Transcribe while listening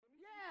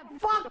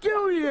Fuck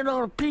you, you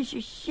little piece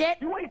of shit.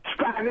 You ain't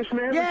Spanish,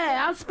 man.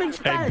 Yeah, I speak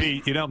Spanish. Hey,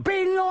 Pete, you know... You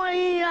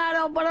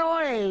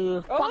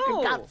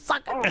fucking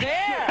cocksucker. Oh,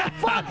 yeah.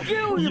 Fuck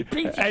you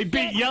piece of Hey, shit.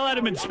 Pete, yell at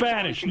him in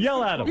Spanish.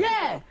 Yell at him.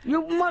 Yeah,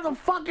 you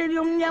motherfucker,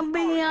 you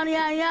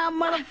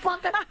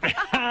motherfucker.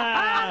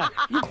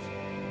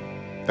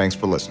 Thanks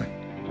for listening.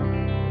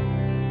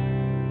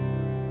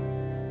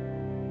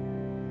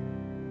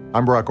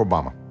 I'm Barack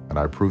Obama, and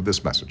I approve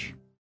this message.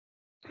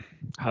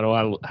 How do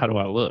I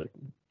look?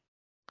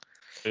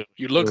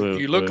 You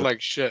look like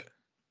shit.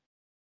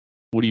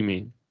 What do you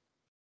mean?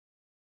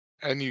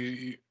 And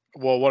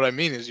well, what I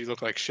mean is you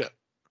look like shit.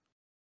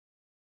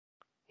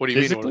 What do you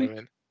mean? What do you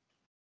mean?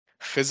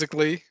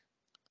 Physically,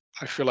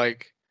 I feel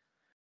like,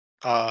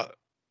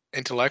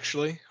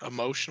 intellectually,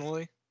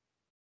 emotionally.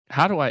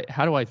 How do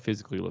I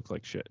physically look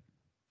like shit?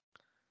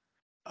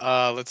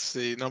 Let's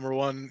see. Number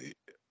one,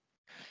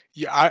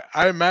 yeah,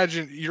 I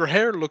imagine your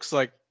hair looks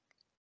like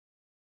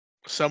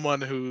someone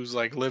who's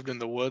like lived in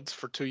the woods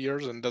for 2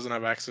 years and doesn't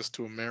have access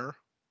to a mirror.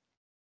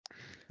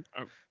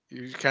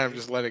 You kind of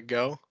just let it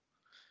go.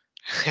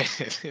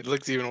 It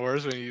looks even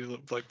worse when you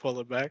like pull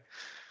it back.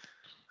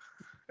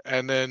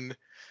 And then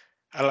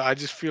I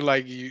just feel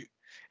like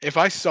if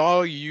I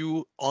saw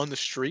you on the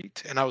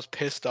street and I was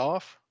pissed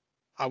off,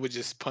 I would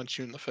just punch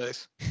you in the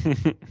face.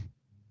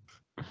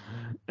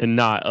 And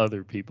not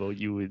other people.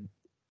 You would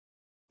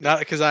Not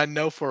because I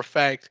know for a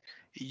fact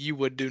you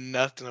would do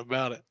nothing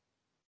about it.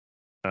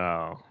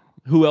 Oh.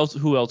 Who else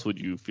would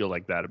you feel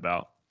like that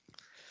about?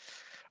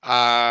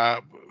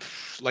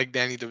 Like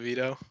Danny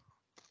DeVito.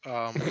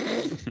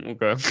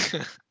 Okay.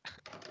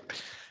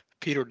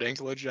 Peter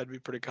Dinklage, I'd be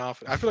pretty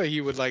confident. I feel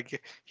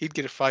like he'd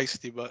get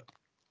feisty, but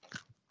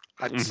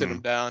I'd sit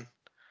him down.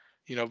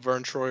 You know,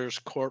 Vern Troyer's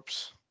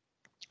corpse.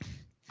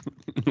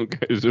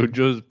 Okay, so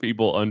just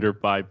people under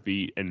 5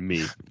 feet and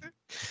me.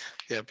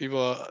 Yeah,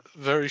 people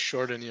very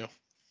short in you.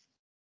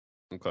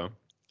 Okay.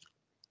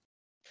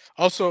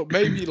 Also,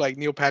 maybe like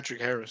Neil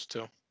Patrick Harris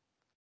too.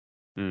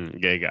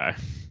 Gay guy.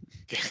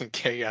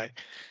 Gay guy.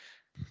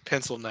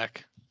 Pencil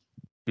neck.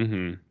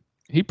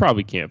 He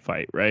probably can't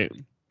fight, right?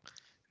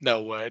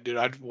 No way, dude.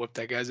 I'd whoop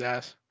that guy's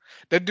ass.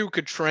 That dude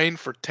could train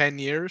for 10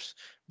 years,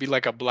 be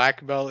like a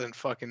black belt in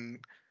fucking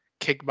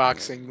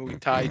kickboxing, Muay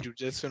Thai,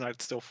 Jiu-Jitsu, and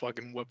I'd still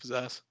fucking whip his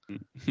ass.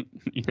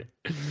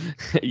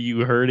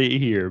 You heard it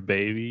here,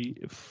 baby.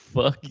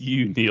 Fuck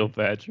you, Neil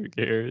Patrick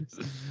Harris.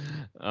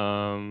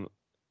 And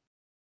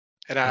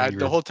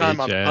the whole time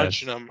I'm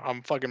punching him,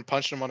 I'm fucking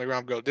punching him on the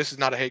ground. Go, this is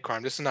not a hate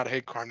crime. This is not a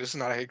hate crime. This is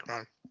not a hate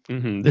crime.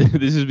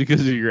 This is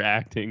because of your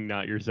acting,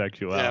 not your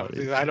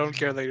sexuality. Yeah, I don't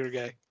care that you're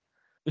gay.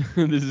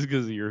 This is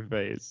because of your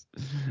face.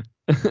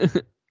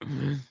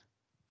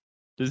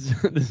 This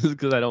is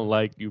because I don't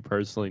like you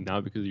personally,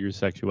 not because of your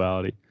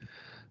sexuality.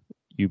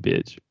 You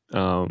bitch.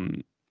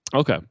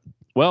 Okay.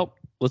 Well,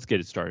 let's get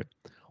it started.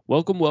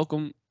 Welcome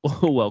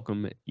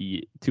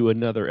to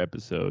another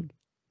episode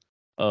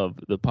of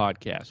the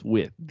podcast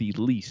with the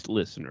least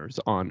listeners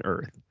on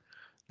Earth.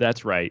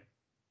 That's right.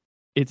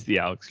 It's the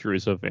Alex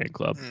Caruso Fan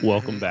Club.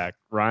 Welcome back.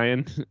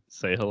 Ryan,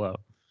 say hello.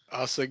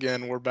 Us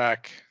again. We're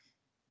back.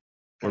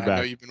 We're back. I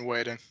know you've been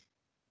waiting.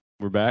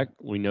 We're back.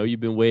 We know you've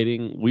been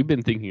waiting. We've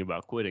been thinking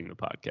about quitting the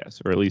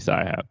podcast, or at least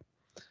I have.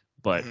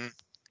 But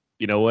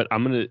you know what?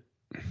 I'm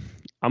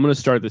gonna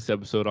start this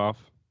episode off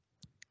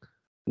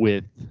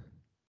with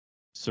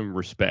some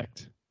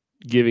respect,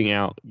 giving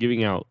out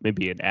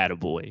maybe an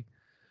attaboy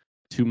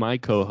to my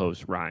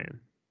co-host Ryan.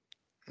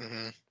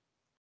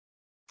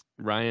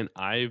 Ryan,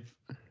 I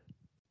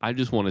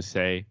just want to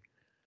say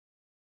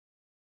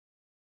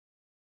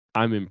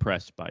I'm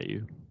impressed by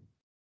you.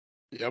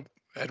 Yep.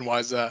 And why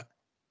is that?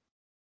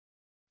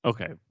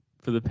 Okay.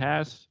 For the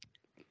past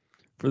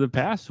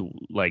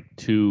like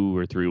 2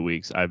 or 3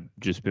 weeks, I've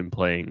just been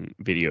playing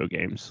video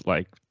games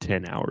like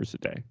 10 hours a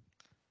day.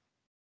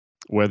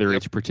 Whether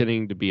it's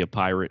pretending to be a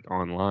pirate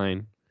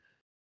online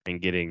and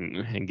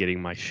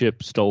getting my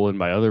ship stolen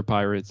by other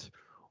pirates,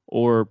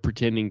 or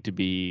pretending to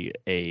be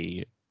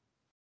a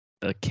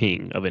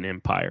king of an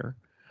empire.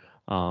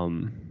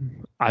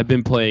 I've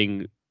been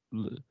playing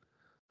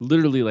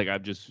literally like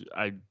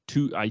I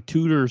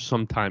tutor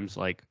sometimes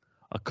like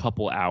a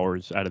couple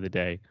hours out of the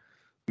day,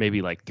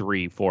 maybe like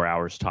 3-4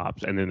 hours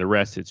tops, and then the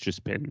rest it's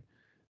just been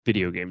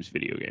video games,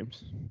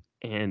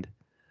 and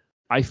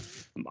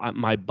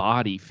my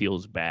body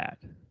feels bad,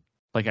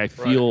 like I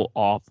feel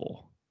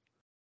awful.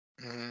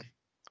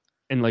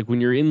 And like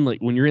when you're in like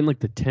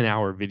the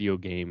 10-hour video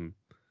game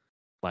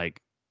like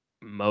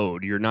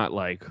mode, you're not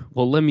like,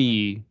 well, let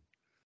me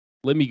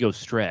go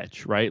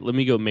stretch, right? Let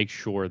me go make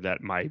sure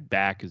that my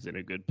back is in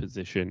a good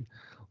position.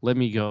 Let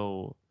me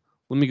go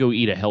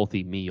eat a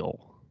healthy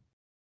meal.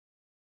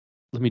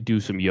 Let me do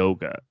some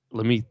yoga.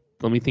 Let me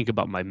think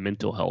about my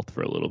mental health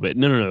for a little bit.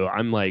 No.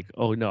 I'm like,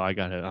 oh no,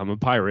 I'm a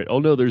pirate. Oh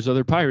no, there's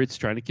other pirates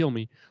trying to kill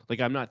me.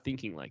 Like, I'm not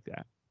thinking like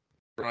that.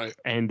 Right.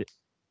 And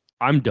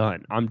I'm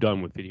done. I'm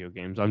done with video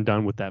games. I'm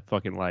done with that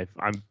fucking life.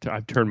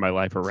 I've turned my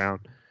life around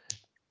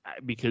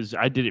because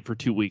I did it for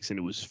 2 weeks and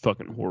it was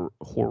fucking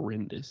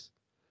horrendous.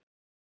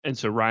 And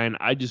so, Ryan,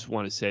 I just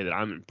want to say that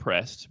I'm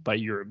impressed by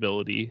your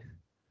ability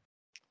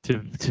to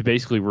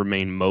basically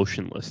remain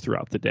motionless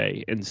throughout the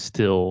day and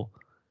still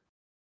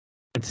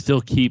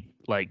keep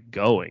like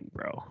going,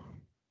 bro.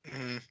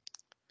 Hmm.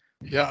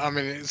 Yeah, I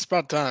mean, it's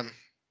about time.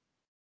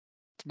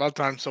 It's about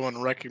time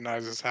someone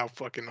recognizes how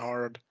fucking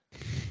hard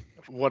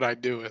what I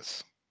do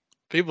is.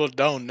 People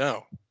don't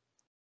know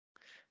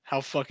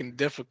how fucking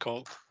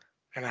difficult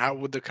and how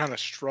with the kind of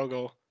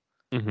struggle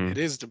Mm-hmm. it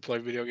is to play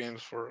video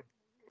games for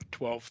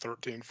 12,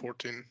 13,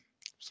 14,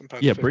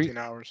 sometimes Yeah, 15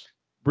 hours.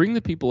 bring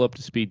the people up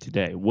to speed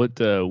today. What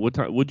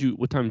time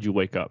did you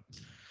wake up?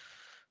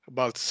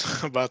 About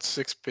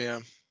 6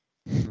 p.m.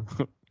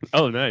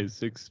 Oh, nice,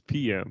 6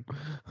 p.m.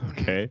 Mhm.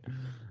 Okay,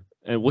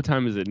 and what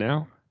time is it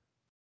now?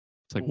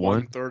 It's like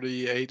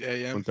 1:38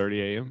 a.m. 1:30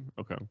 a.m.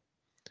 Okay,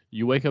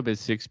 you wake up at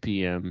 6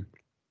 p.m.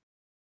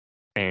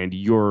 and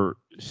you're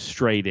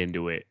straight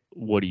into it.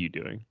 What are you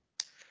doing?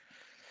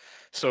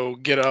 So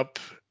get up,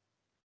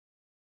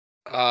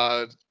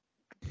 uh,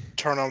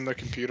 turn on the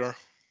computer,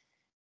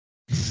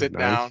 sit Nice.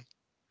 down,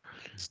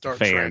 start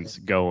Fans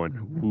training.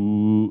 going.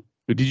 Ooh.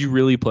 Did you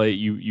really play?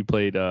 You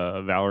played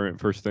Valorant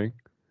first thing?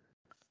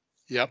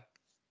 Yep.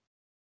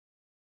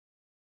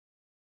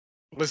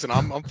 Listen,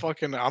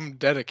 I'm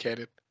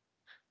dedicated.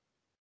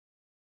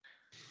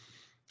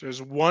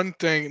 There's one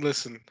thing.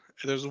 Listen,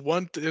 there's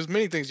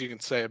many things you can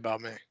say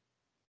about me,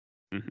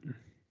 Mhm.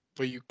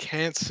 but you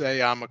can't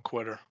say I'm a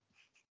quitter.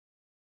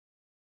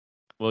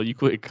 Well, you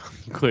quit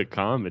you quit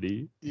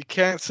comedy. You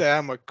can't say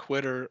I'm a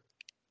quitter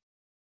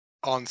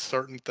on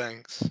certain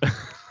things.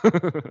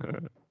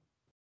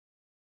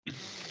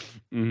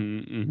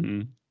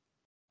 Mm-hmm.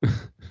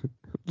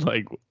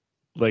 like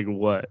like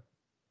what?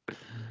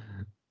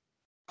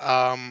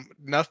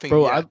 Nothing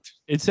Bro, yet.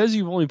 it says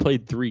you've only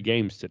played 3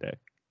 games today.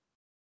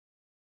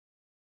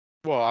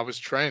 Well, I was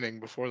training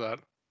before that,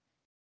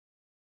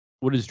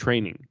 What is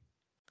training?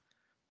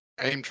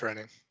 aim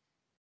training.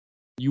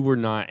 You were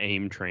not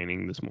aim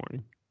training this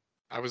morning.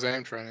 I was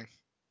aim training.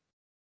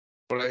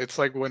 But it's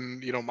like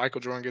when,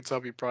 Michael Jordan gets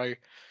up, he probably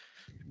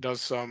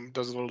does a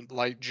little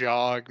light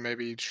jog,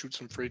 maybe shoot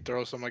some free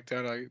throws, something like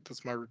that.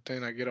 That's my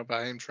routine. I get up,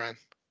 I aim train.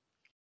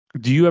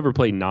 Do you ever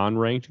play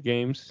non-ranked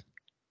games?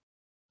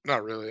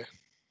 Not really.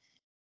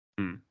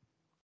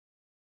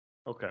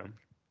 Okay.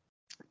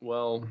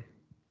 Well,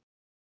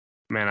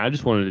 man, I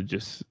just wanted to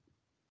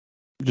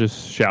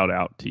just shout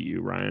out to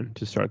you, Ryan,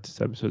 to start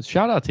this episode.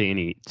 Shout out to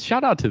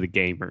the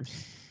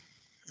gamers,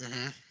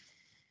 Hmm.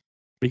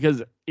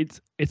 because it's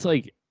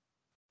like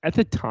at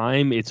the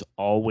time it's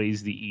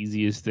always the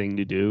easiest thing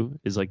to do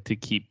is like to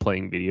keep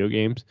playing video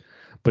games,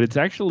 but it's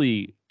like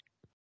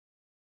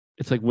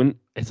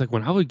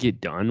when I would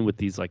get done with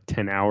these like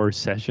 10-hour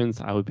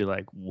sessions, I would be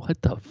like,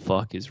 what the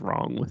fuck is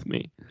wrong with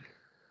me?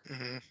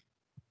 Hmm.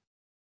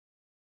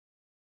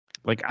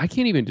 Like I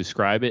can't even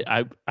describe it.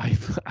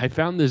 I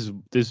found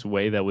this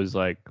way that was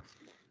like,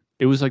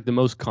 it was like the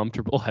most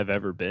comfortable I've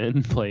ever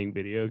been playing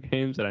video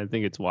games, and I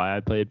think it's why I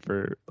played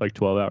for like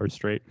 12 hours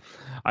straight.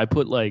 I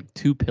put like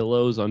 2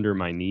 pillows under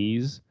my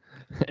knees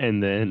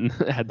and then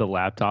had the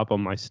laptop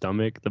on my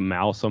stomach, the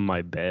mouse on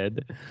my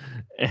bed,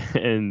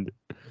 and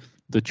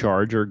the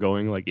charger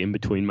going like in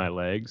between my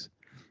legs,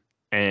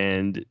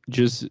 and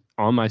just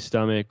on my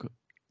stomach,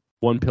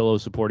 one pillow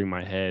supporting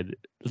my head,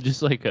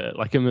 just like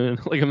I'm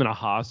in a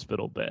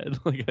hospital bed.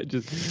 Like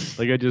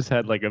I just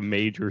had like a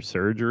major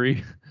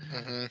surgery.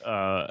 Hmm.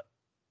 Uh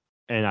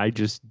and I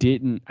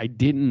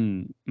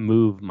didn't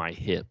move my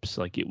hips.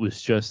 Like it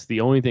was just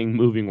the only thing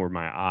moving were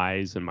my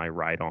eyes and my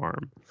right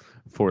arm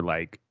for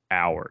like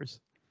hours.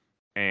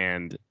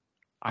 And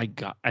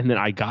then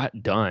I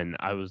got done.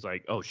 I was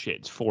like, oh shit,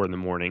 it's 4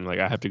 a.m. Like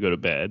I have to go to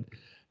bed.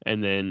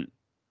 And then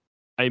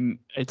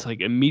it's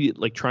like immediate,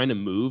 like trying to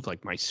move,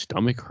 like my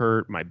stomach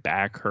hurt, my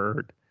back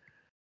hurt.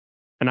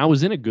 And I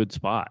was in a good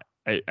spot.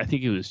 I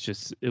think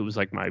it was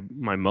like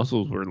my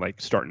muscles were like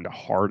starting to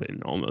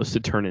harden almost to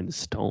turn into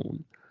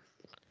stone.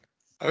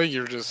 I think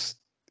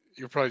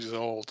you're probably just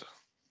old.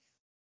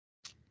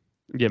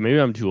 Yeah, maybe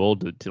I'm too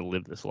old to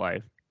live this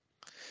life.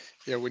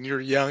 Yeah, when you're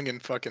young and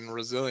fucking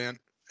resilient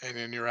and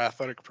in your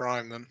athletic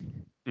prime, then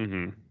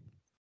Mm-hmm.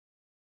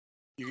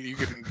 you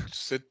can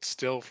sit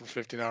still for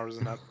 15 hours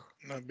and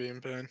not be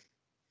in pain.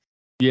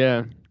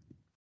 Yeah,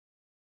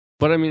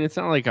 but I mean, it's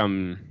not like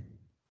I'm.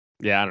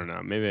 Yeah, I don't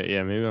know. Maybe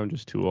I'm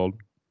just too old.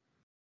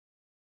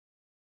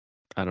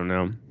 I don't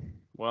know.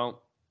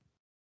 Well,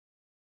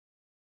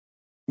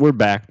 we're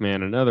back,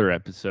 man. Another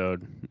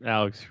episode,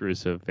 Alex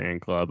Caruso Fan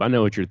Club. I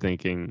know what you're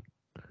thinking.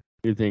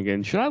 You're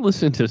thinking, should I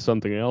listen to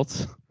something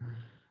else?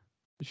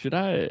 Should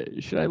I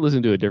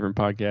listen to a different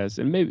podcast?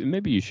 And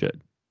maybe you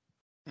should,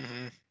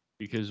 Hmm.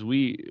 because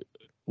we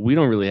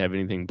don't really have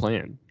anything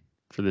planned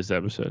for this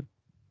episode,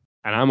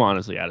 and I'm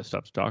honestly out of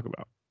stuff to talk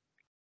about.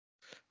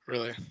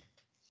 Really?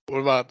 What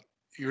about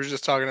you were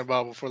just talking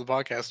about before the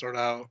podcast started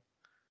how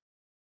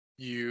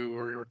you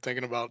were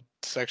thinking about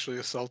sexually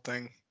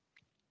assaulting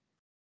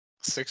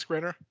a 6th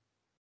grader?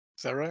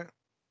 Is that right?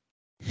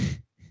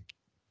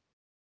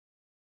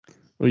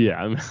 Well,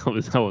 yeah, I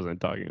wasn't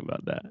talking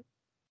about that.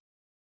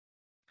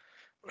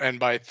 And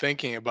by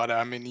thinking about it,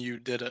 I mean you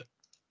did it.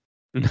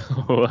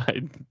 No,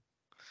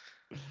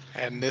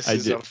 And this I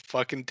is did. a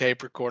fucking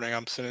tape recording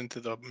I'm sending to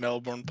the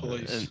Melbourne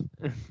police.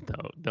 And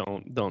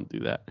don't do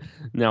that.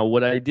 Now,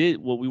 what I did,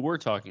 what we were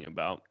talking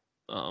about,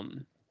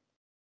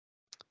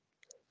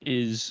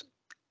 is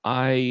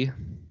I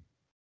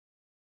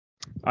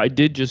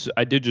did just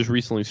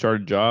recently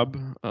start a job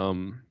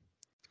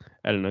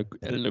at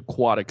an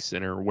aquatic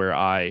center where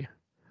I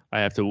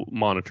have to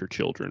monitor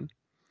children.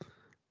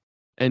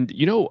 And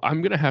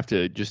I'm gonna have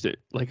to just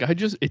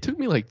it took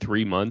me like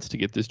 3 months to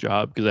get this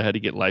job because I had to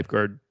get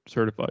lifeguard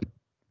certified.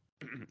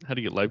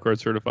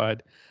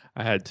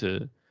 I had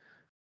to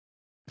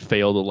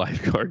fail the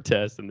lifeguard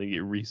test and then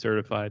get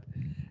recertified.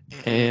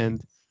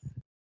 And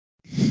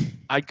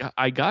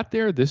I got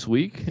there this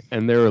week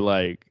and they were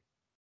like,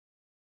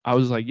 I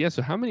was like, yeah,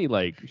 so how many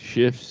like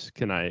shifts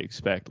can I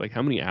expect? Like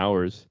how many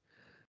hours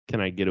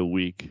can I get a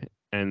week?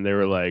 And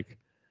they're like,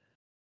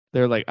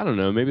 I don't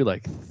know, maybe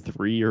like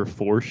 3 or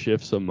 4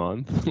 shifts a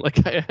month. Like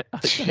I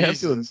have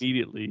to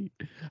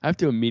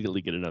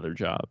immediately get another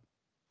job.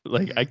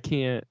 Like I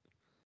can't.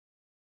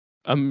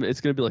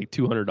 It's gonna be like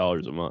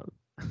 $200 a month.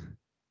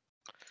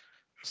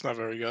 It's not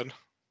very good.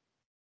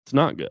 It's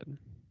not good.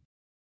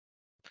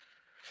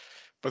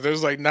 But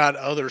there's like not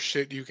other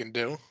shit you can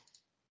do.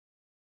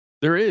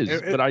 There is,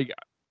 It- but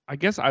I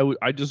guess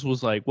I just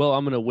was like, well,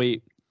 I'm gonna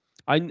wait.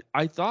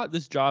 I thought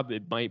this job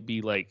it might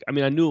be like, I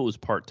mean, I knew it was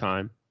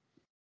part-time,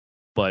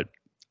 but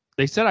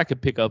they said I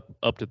could pick up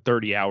to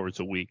 30 hours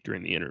a week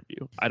during the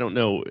interview. I don't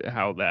know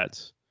how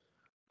that's.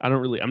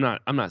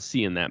 I'm not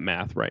seeing that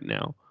math right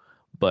now,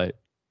 but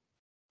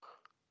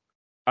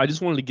I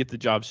just wanted to get the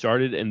job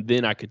started and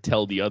then I could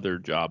tell the other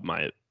job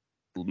my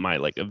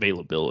like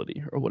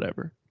availability or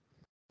whatever.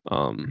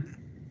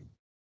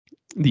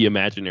 The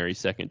imaginary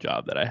second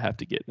job that I have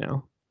to get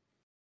now.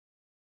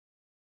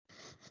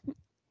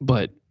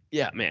 But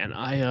yeah, man,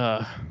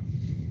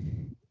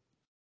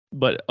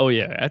 but oh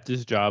yeah, at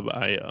this job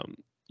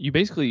you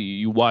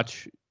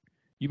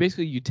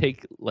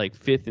take like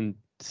 5th and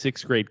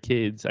 6th grade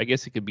kids, I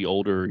guess it could be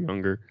older or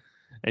younger,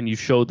 and you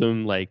show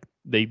them you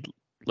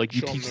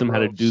Show 'em teach the them how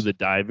to do ropes. the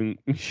diving.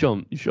 You show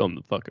them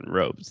the fucking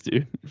ropes,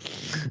 dude.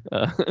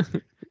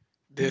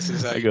 This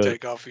is how I you go,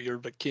 take off your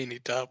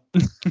bikini top.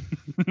 no,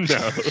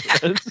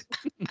 that's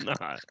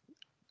not.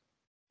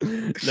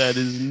 That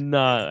is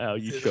not how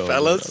you show 'em the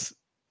Fellas,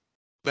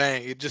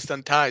 bang! It just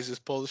unties.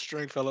 Just pull the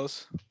string,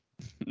 fellas.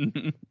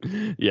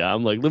 ropes. Yeah,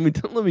 I'm like, let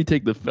me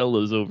take the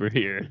fellows over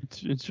here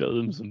and show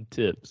them some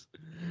tips.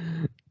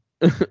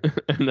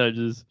 And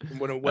And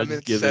when a woman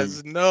give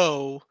says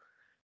no,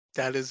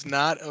 that is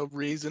not a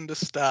reason to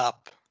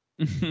stop.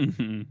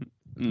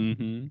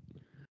 Mm-hmm.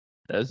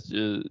 That's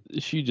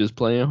she just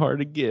playing hard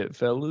to get,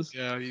 fellas.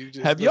 Yeah, you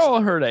just Have listen.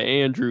 y'all heard of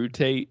Andrew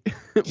Tate?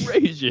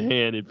 Raise your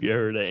hand if you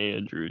heard of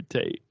Andrew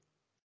Tate.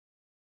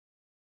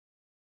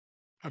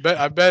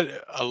 I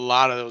bet a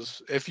lot of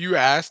those. If you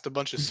asked a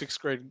bunch of 6th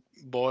grade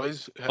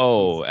boys,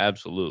 Oh,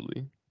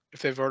 absolutely.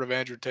 if they've heard of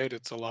Andrew Tate,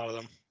 it's a lot of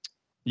them.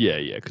 Yeah,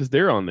 because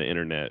they're on the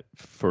internet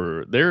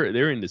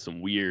they're into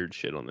some weird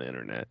shit on the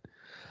internet.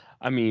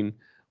 I mean,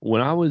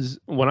 when I was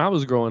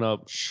growing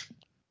up,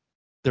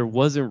 there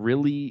wasn't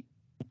really.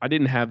 I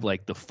didn't have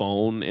like the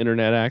phone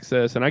internet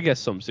access, and I guess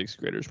some 6th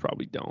graders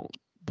probably don't.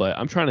 But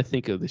I'm trying to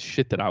think of the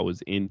shit that I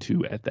was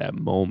into at that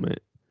moment.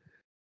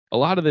 A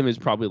lot of them is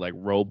probably like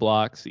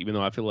Roblox, even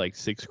though I feel like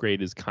 6th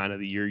grade is kind of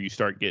the year you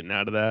start getting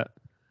out of that.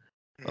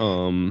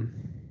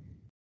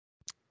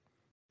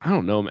 I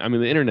don't know. I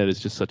mean, the internet is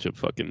just such a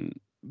fucking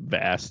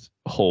vast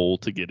hole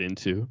to get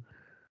into.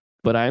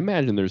 But I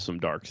imagine there's some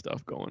dark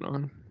stuff going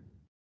on.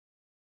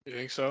 You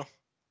think so?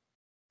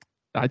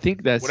 I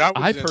think that's. When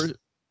I was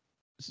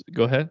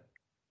Go ahead.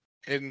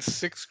 in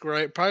 6th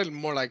grade, probably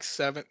more like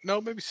 7th. No,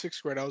 maybe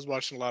 6th grade. I was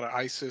watching a lot of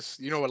ISIS.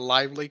 You know what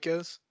Live Leak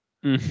is?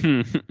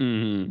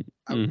 Mm-hmm.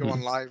 I would go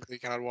on Live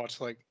Leak and I'd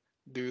watch like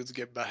dudes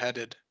get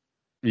beheaded,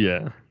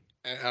 Yeah.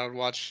 and I would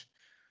watch,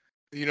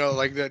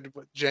 like that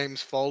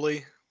James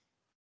Foley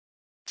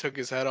took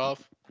his head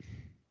off.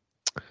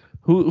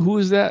 Who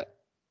is that?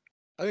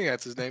 I think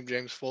that's his name,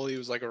 James Foley. He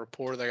was like a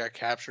reporter that got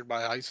captured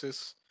by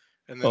ISIS,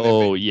 and then they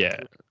Oh made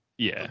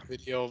yeah. a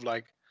video of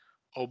like,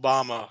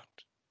 Obama,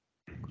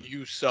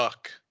 you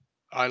suck.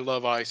 I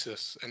love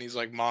ISIS, and he's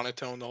like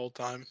monotone the whole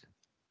time.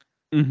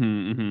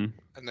 Mm-hmm.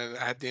 And then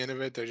at the end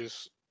of it, they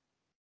just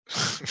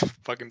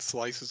fucking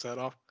slice his head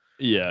off.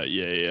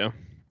 Yeah.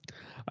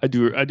 I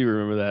do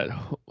remember that.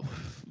 Oh,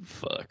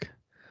 fuck.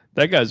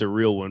 That guy's a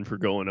real one for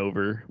going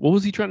over. What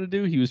was he trying to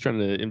do? He was trying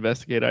to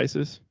investigate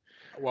ISIS.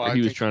 Well, Or I he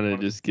was think trying to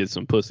wanted- just get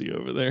some pussy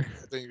over there.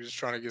 I think he was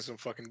trying to get some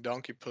fucking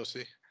donkey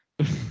pussy.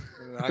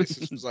 And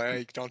ISIS was like,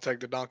 "Hey, don't take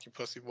the donkey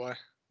pussy, boy."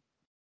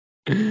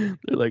 They're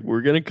like,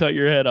 we're gonna cut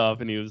your head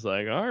off, and he was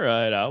like, all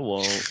right, I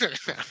won't.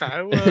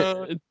 I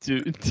will.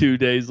 2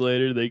 days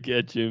later, they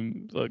catch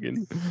him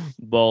fucking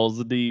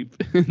balls deep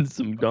in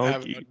some Having a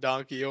donkey.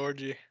 donkey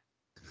orgy.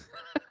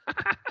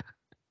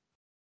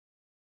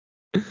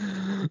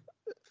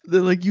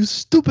 They're like, you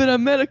stupid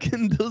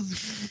American,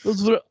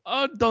 those were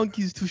our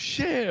donkeys to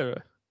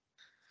share.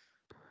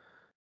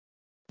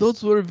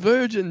 Those were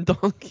virgin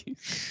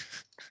donkeys.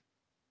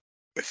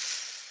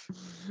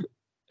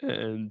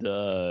 And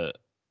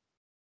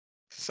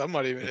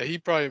Somebody,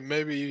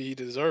 maybe he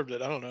deserved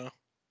it. I don't know.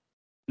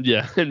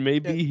 yeah, and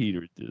maybe he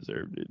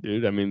deserved it,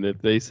 dude. I mean,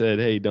 if they said,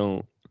 "Hey,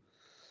 don't,"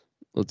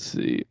 let's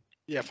see.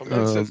 Yeah, if a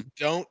man says,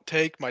 "Don't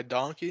take my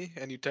donkey,"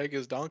 and you take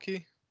his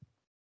donkey,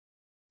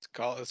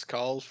 it's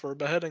calls for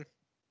beheading.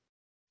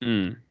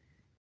 Mm.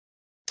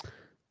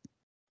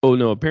 Oh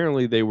no!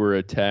 Apparently, they were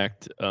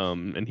attacked,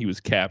 and he was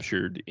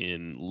captured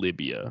in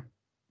Libya.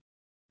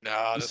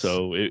 No,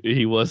 So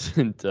he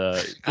wasn't.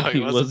 he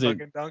wasn't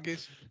fucking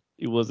donkeys.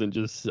 He wasn't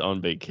just on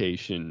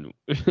vacation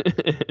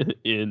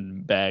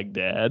in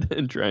Baghdad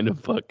and trying to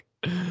fuck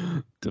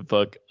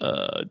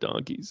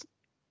donkeys.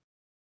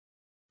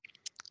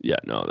 Yeah,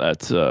 no,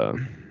 that's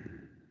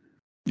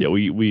yeah,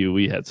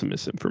 we had some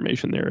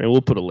misinformation there, and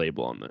we'll put a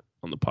label on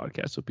the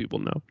podcast so people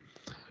know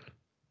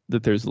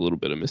that there's a little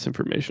bit of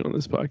misinformation on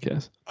this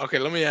podcast. Okay,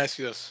 let me ask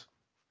you this.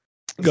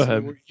 Go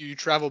ahead. You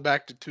travel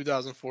back to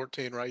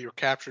 2014, right? You're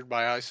captured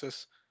by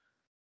ISIS.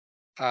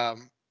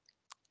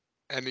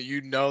 And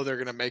you know they're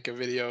gonna make a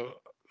video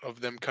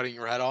of them cutting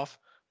your head off.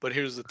 But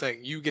here's the thing: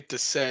 you get to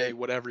say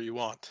whatever you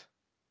want.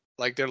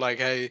 Like they're like,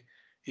 "Hey,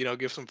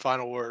 give some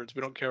final words.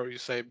 We don't care what you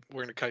say.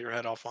 We're gonna cut your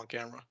head off on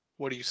camera."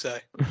 What do you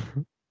say?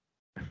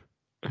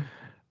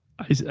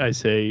 I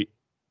say,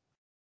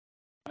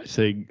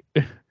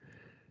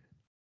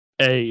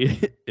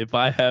 hey, if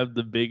I have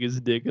the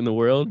biggest dick in the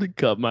world,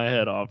 cut my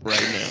head off right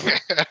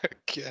now.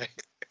 Okay.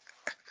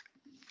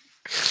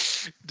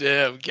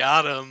 Damn,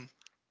 got him.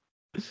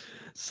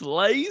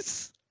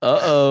 Slice.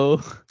 Uh-oh.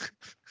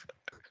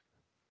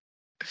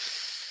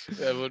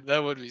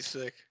 That would be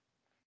sick.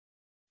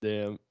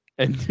 Damn.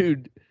 And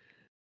dude,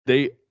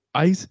 damn,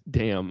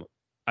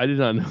 I did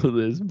not know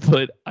this,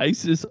 but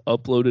ISIS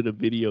uploaded a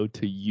video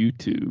to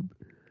YouTube.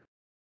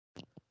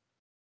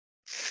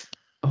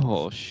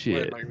 Oh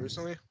shit. Wait, like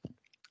recently?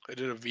 They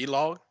did a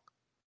vlog?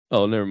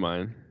 Oh, never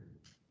mind.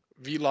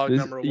 Vlog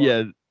number 1.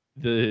 Yeah,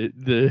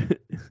 the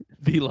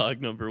vlog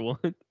number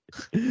 1.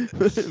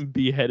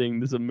 Beheading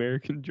this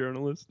American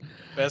journalist.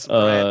 Best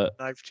brand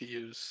knife to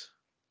use.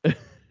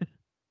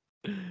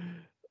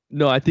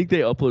 No, I think they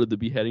uploaded the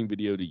beheading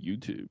video to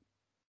YouTube.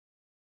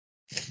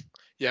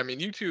 Yeah, I mean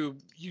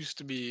YouTube used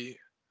to be.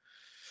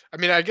 I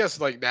mean, I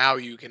guess like now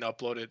you can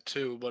upload it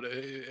too, but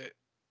it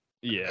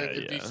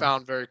could be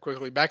found very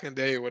quickly. Back in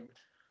the day, when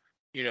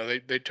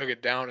they took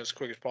it down as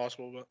quick as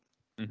possible, but.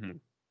 Mm-hmm.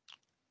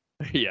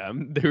 Yeah,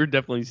 they were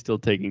definitely still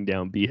taking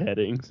down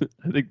beheadings.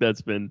 I think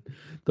that's been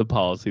the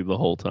policy the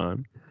whole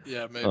time.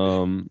 Yeah,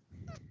 maybe.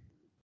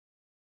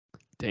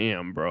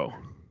 Damn, bro.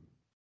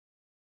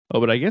 Oh,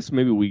 but I guess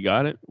maybe we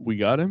got it. We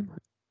got him.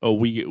 Oh,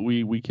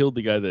 we killed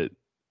the guy that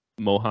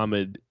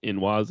Mohammed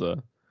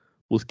Inwaza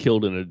was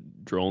killed in a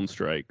drone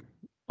strike,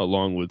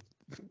 along with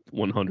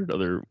 100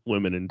 other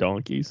women and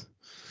donkeys.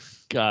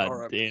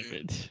 God damn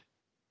it!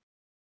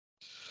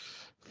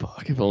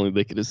 Fuck! If only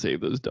they could have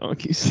saved those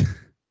donkeys.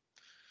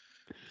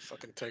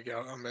 Fucking take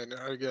out. I mean,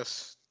 I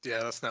guess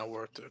that's not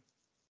worth it.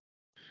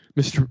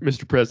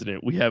 Mr.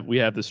 President, we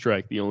have the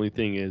strike. The only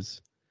thing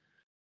is,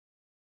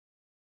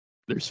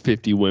 there's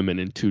 50 women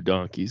and 2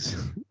 donkeys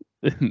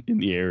in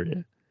the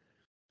area.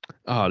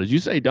 Oh, did you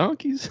say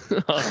donkeys?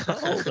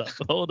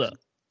 Hold up.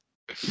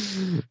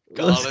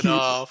 Call it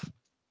off.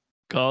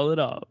 Call it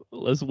off.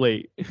 Let's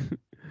wait.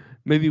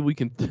 Maybe we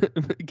can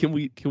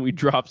we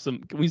drop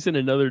some? Can we send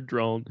another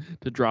drone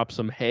to drop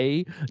some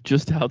hay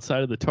just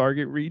outside of the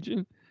target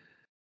region?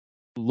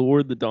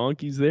 Lure the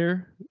donkeys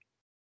there.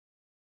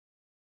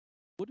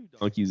 What do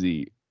donkeys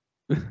eat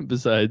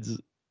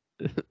besides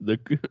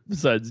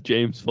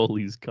James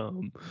Foley's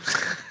cum?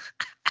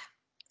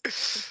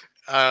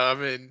 I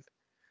mean,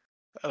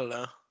 I don't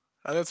know.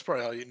 That's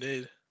probably all you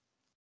need.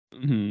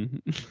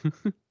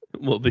 Mm-hmm.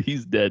 Well, but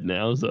he's dead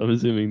now, so I'm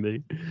assuming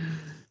they.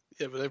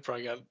 Yeah, but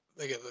they got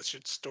that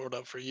shit stored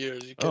up for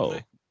years. You kidding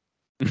me?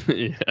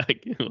 Yeah,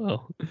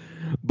 well,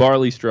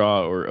 barley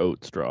straw or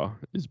oat straw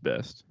is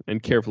best,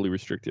 and carefully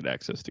restricted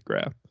access to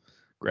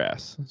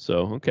grass.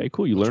 So, okay,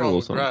 cool. You learn a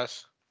little something.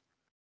 Grass?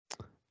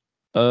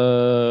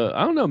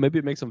 I don't know. Maybe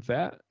it makes them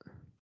fat.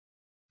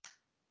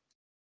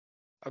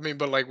 I mean,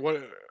 but like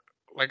what?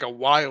 Like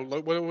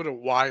what would a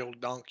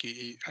wild donkey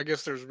eat? I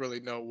guess there's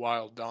really no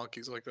wild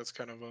donkeys. Like that's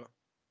kind of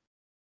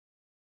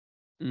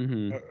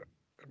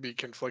be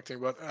conflicting.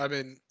 But I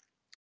mean,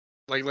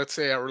 like let's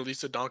say I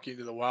released a donkey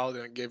into the wild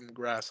and gave him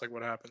grass. Like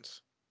what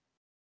happens?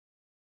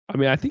 I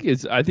mean, I think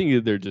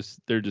they're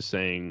just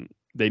saying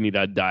they need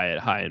a diet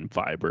high in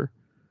fiber,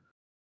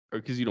 or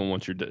because you don't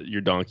want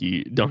your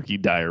donkey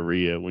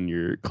diarrhea when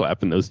you're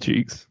clapping those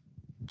cheeks.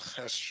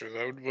 That's true.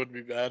 That would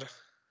be bad.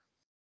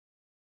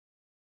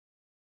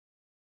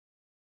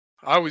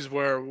 I always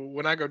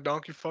when I go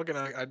donkey fucking,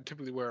 I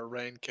typically wear a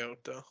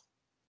raincoat though.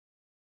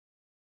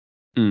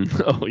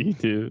 Oh, you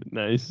do?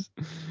 Nice.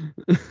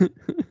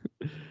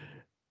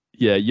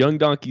 Yeah, young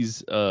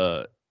donkeys.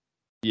 Yeah,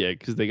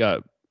 because they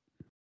got.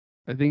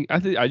 I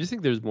just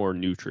think there's more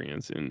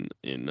nutrients in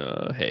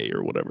hay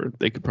or whatever.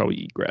 They could probably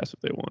eat grass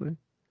if they wanted.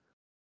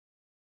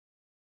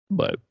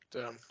 But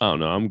Damn. I don't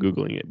know. I'm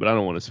Googling it, but I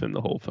don't want to spend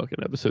the whole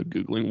fucking episode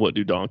Googling what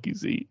do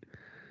donkeys eat.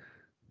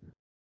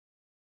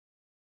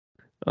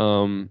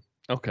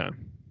 Okay.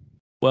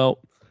 Well,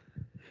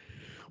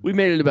 we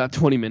made it about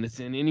 20 minutes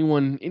in.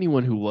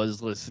 Anyone who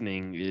was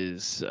listening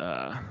is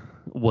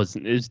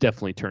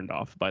definitely turned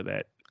off by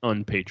that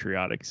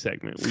unpatriotic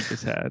segment we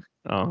just had.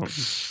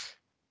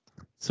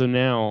 So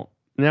now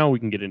we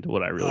can get into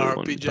what I really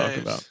wanted to talk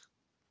about.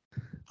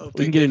 Hope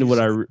We can get into what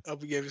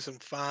hope we gave you some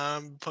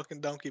fine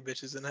fucking donkey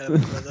bitches in heaven,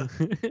 brother.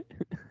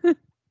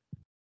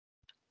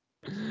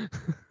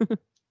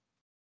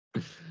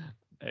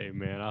 Hey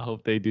man, I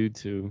hope they do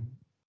too.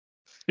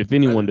 If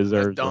anyone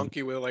deserves a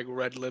donkey with like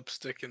red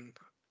lipstick and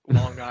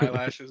long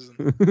eyelashes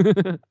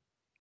and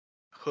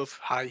hoof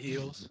high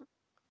heels.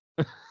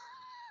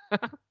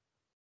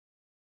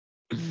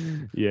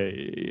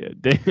 Yeah.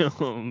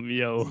 Damn,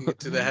 yo. You get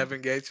to the heaven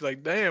gates, you're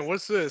like, damn,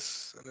 what's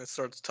this? And it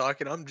starts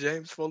talking. I'm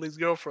James Foley's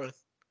girlfriend.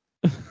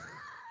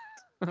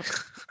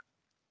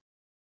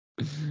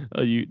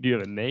 Do you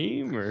have a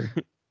name or?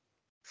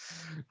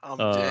 I'm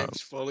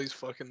James Foley's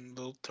fucking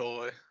little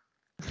toy.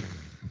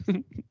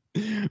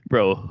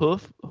 Bro,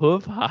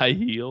 hoof high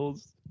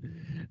heels.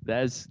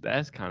 That's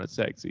kind of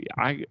sexy.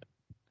 I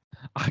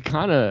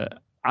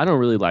don't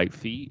really like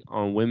feet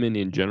on women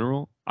in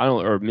general.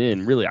 Or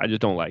men really. I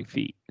just don't like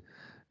feet.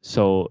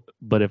 So,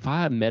 but if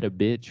I met a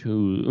bitch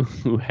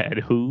who had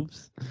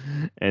hooves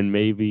and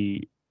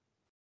maybe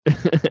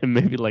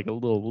like a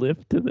little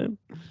lift to them,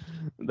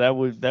 that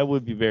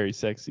would be very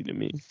sexy to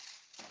me.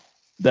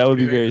 That would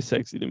be very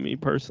sexy to me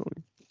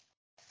personally.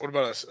 What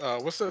about us?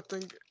 What's that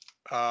thing?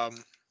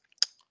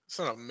 It's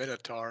not a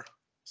minotaur.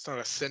 It's not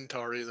a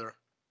centaur either.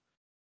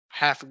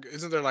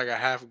 Isn't there like a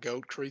half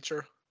goat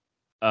creature?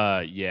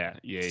 Yeah.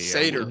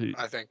 Satyr,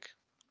 I think.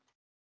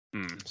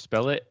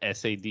 Spell it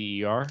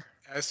SADER.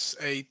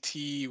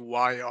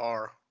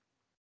 SATYR.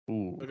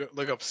 Ooh.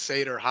 Look up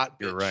satyr hot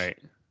bitch. You're right.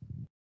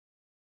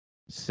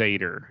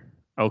 Satyr.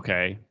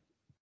 Okay.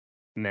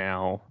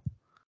 Now,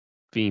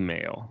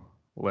 female.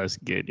 Let's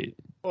get it.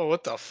 Oh,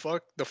 what the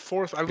fuck? The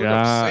fourth. I look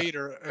up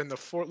satyr and the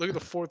fourth. Look at the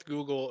fourth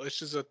Google. It's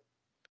just a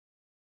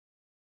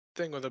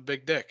thing with a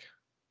big dick.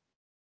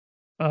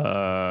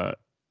 Hold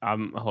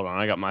on.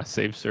 I got my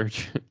safe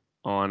search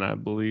on. I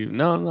believe.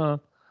 No.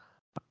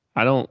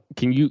 I don't.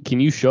 Can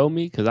you show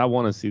me? Because I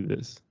want to see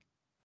this.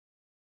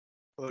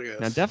 Look at this.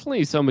 Now,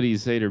 definitely some of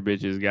these satyr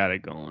bitches got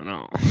it going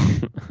on,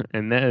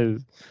 and that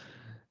is.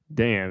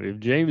 Damn, if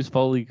James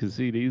Foley could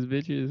see these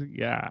bitches,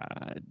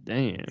 god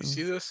damn. You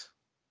see this?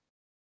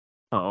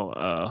 Oh,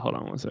 hold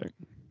on one sec.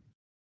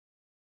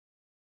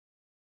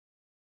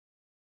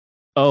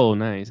 Oh,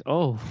 nice.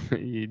 Oh,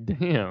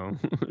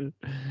 damn.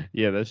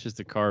 Yeah, that's just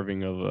a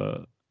carving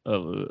of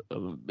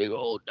a big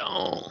old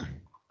dong.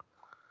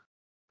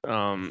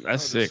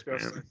 That's sick,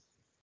 disgusting. man.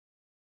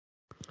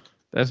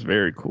 That's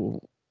very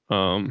cool.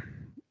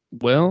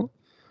 Well.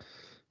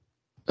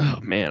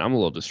 Oh man, I'm a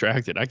little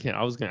distracted. I can't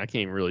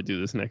even really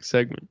do this next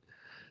segment.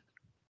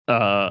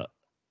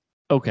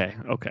 Okay.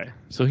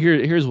 So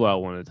here's what I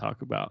wanted to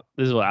talk about.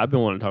 This is what I've been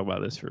wanting to talk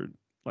about this for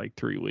like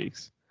 3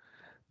 weeks.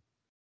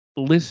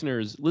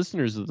 Listeners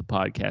of the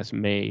podcast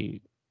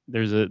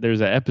there's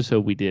an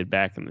episode we did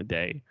back in the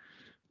day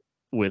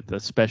with a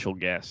special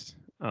guest,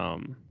 a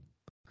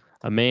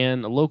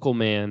local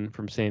man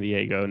from San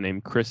Diego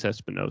named Chris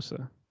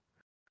Espinosa,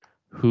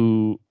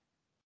 who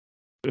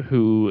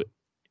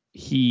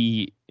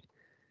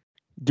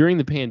during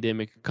the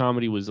pandemic,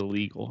 comedy was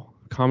illegal.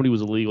 Comedy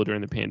was illegal during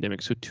the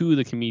pandemic. So two of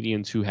the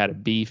comedians who had a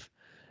beef,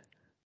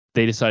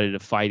 they decided to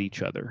fight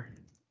each other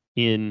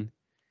in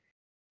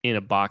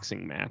a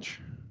boxing match.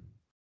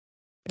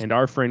 And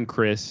our friend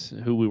Chris,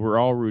 who we were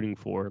all rooting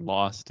for,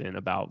 lost in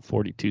about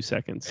 42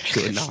 seconds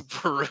to a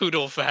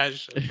brutal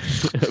fashion.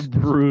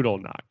 Brutal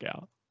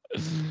knockout.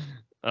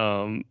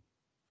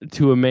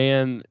 To a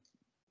man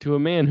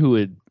who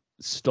had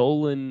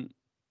stolen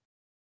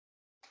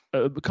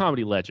a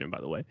comedy legend,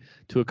 by the way,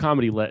 to a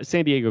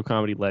San Diego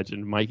comedy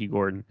legend, Mikey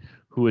Gordon,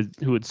 who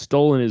had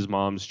stolen his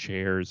mom's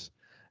chairs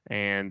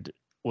and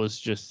was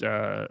just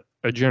a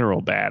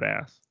general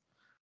badass.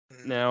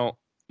 Now,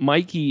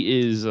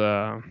 Mikey is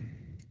a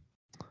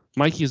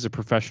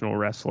professional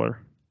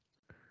wrestler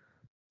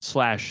 /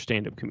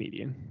 stand-up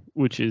comedian,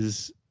 which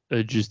is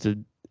I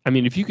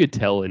mean, if you could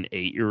tell an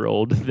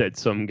 8-year-old that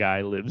some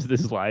guy lives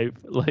this life,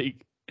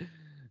 like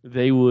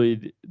they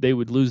would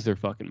lose their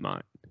fucking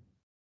mind.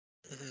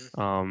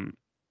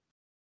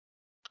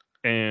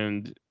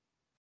 And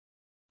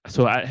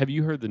so have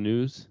you heard the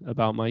news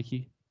about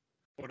Mikey?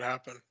 What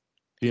happened?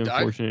 The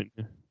unfortunate.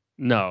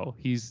 No,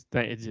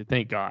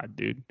 thank God,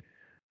 dude.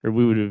 Or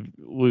we would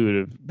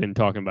have been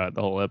talking about it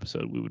the whole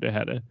episode. We would have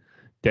had a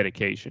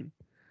dedication.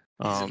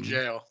 He's in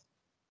jail.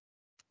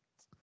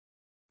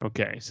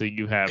 Okay, so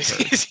you have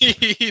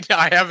heard.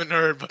 I haven't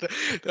heard, but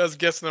that was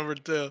guess number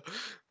 2.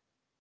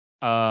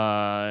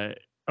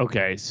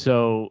 Okay,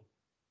 so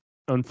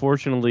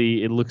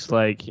unfortunately, it looks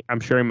like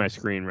I'm sharing my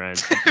screen, right?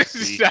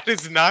 That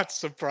is not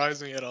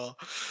surprising at all.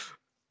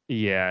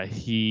 Yeah,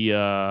 he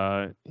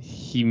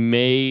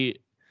may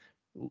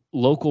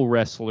local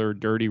wrestler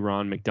Dirty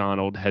Ron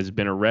McDonald has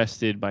been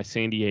arrested by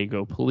San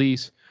Diego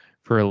police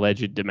for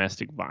alleged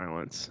domestic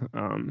violence.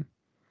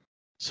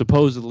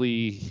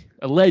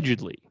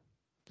 Allegedly,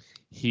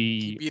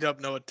 He beat up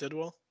Noah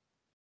Tidwell.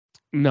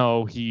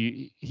 No,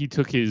 he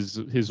took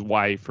his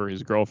wife or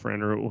his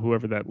girlfriend or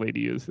whoever that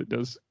lady is that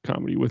does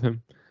comedy with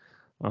him.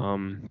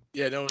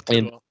 Yeah, Noah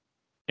Tidwell.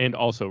 And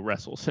also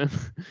wrestles him.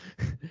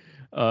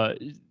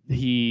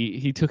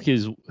 He took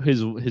his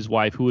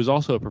wife, who was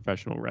also a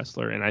professional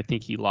wrestler, and I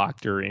think he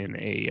locked her in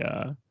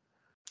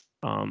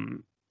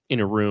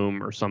a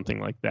room or something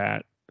like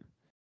that.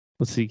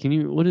 Let's see.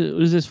 What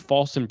is this?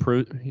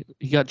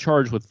 He got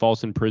charged with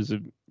false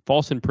imprisonment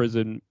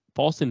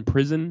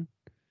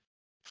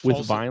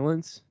with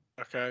violence.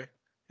 Okay.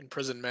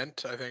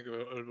 Imprisonment. I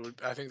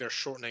think they're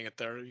shortening it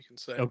there. You can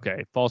say.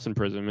 Okay. False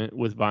imprisonment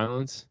with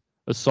violence.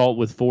 Assault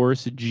with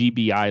force.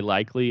 GBI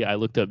likely. I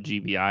looked up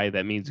GBI.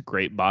 That means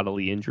great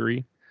bodily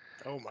injury.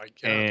 Oh my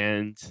god.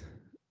 And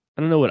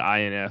I don't know what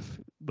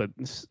INF, but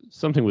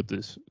something with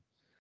this.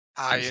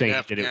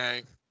 INF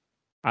gang.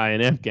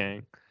 INF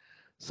gang.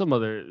 Some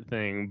other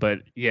thing. But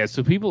yeah,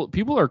 so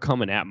people are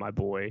coming at my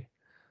boy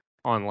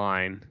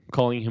online,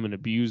 calling him an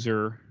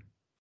abuser.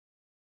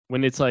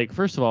 When it's like,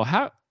 first of all,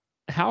 how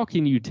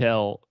can you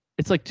tell?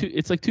 It's like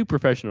two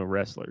professional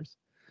wrestlers.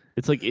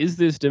 It's like, is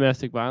this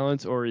domestic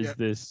violence or is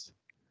this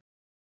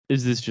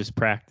just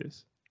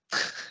practice?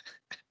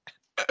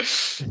 You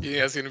think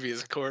that's gonna be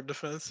his court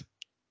defense?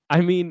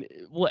 I mean,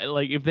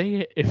 like if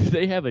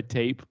they have a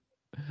tape,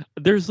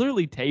 there's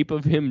literally tape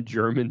of him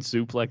German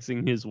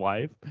suplexing his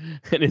wife,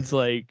 and it's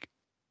like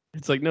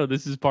no,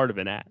 this is part of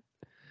an act.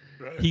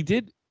 Right. He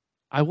did.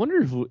 I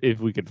wonder if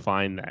we could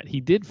find that he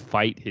did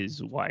fight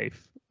his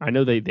wife. I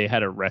know they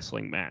had a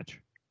wrestling match.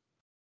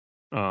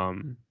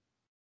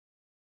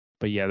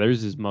 But yeah,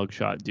 there's his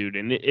mugshot, dude,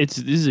 and this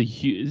is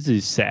a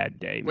sad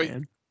day,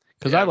 man.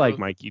 Because I like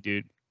Mikey,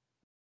 dude.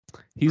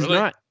 He's really?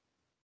 not.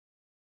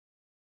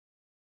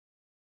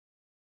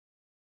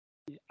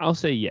 I'll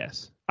say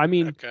yes. I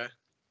mean, okay.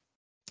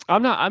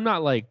 I'm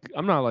not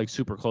like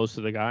super close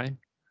to the guy,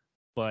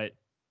 but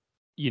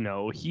you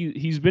know,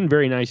 he's been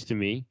very nice to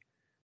me.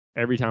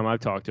 Every time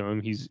I've talked to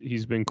him,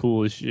 he's been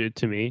cool as shit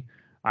to me.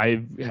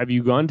 I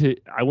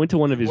went to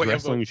one of his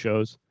wrestling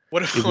shows.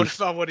 What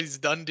about what he's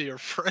done to your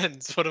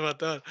friends? What about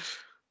that?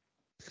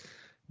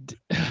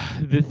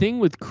 The thing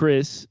with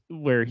Chris,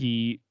 where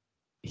he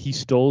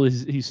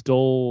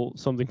stole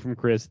something from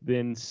Chris,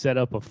 then set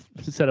up a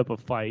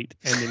fight,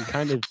 and then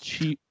kind of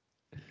cheap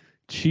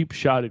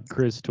shotted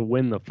Chris to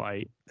win the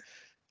fight.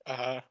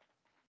 I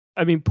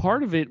mean,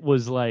 part of it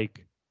was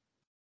like,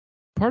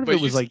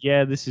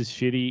 yeah, this is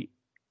shitty.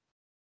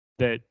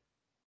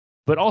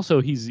 But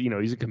also he's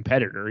a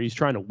competitor. He's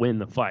trying to win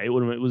the fight.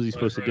 What was he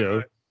supposed to do?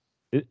 Right.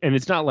 And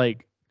it's not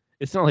like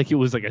it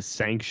was like a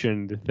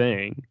sanctioned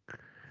thing.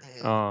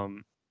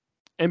 And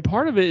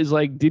part of it is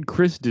like, did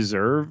Chris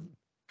deserve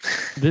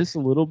this a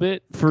little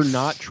bit for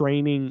not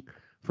training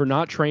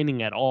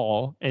at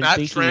all, and not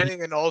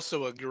training and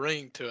also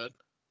agreeing to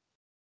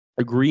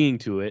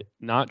it,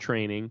 not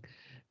training.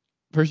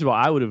 First of all,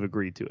 I would have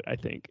agreed to it. I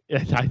think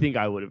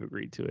I would have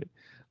agreed to it.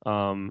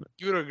 You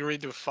would have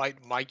agreed to fight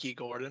Mikey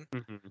Gordon,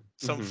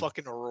 some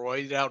fucking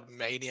roided out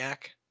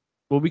maniac.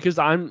 Well, because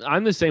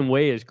I'm the same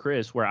way as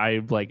Chris, where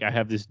I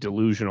have this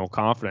delusional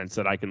confidence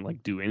that I can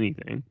like do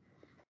anything.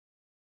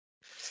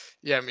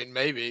 Yeah, I mean,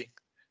 maybe.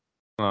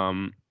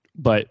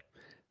 But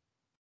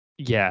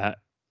yeah,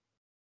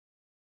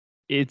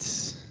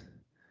 it's,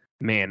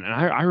 man, and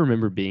I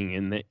remember being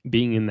in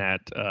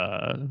that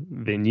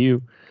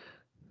venue.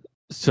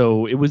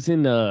 So it was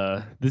in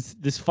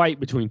this fight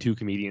between two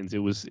comedians. It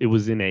was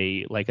in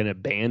an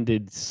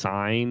abandoned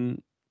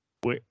sign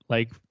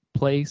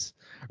place,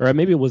 or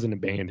maybe it wasn't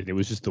abandoned. It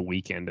was just a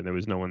weekend and there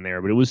was no one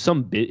there. But it was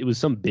some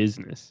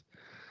business,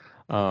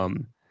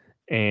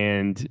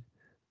 and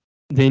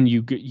then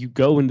you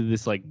go into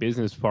this like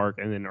business park,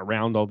 and then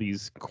around all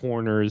these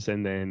corners,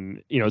 and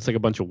then it's like a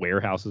bunch of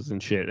warehouses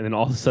and shit, and then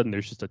all of a sudden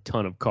there's just a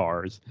ton of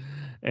cars,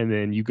 and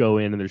then you go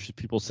in and there's just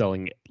people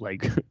selling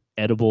like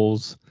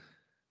edibles,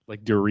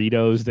 like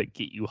Doritos that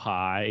get you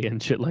high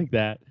and shit like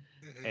that.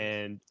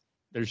 And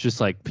there's just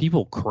like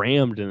people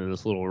crammed into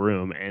this little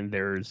room, and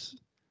there's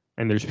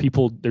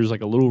people, there's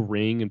like a little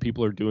ring, and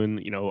people are doing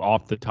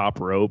off the top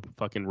rope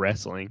fucking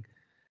wrestling,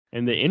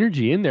 and the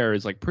energy in there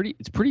is like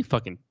it's pretty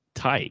fucking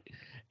tight.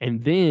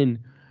 And then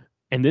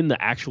the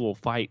actual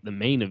fight, the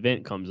main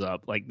event, comes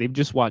up. Like, they've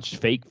just watched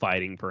fake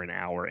fighting for an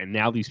hour, and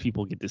now these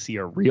people get to see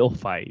a real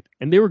fight,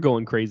 and they were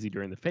going crazy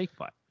during the fake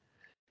fight.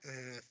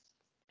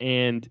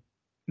 And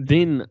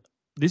then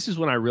this is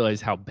when I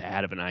realized how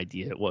bad of an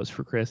idea it was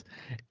for Chris.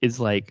 Is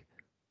like,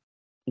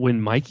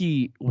 when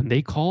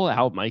they call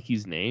out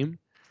Mikey's name,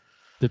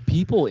 the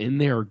people in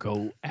there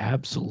go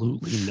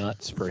absolutely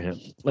nuts for him.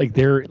 Like,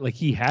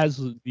 he has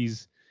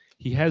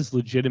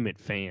legitimate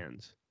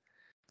fans,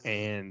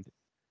 and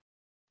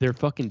they're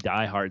fucking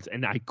diehards.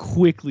 And I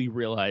quickly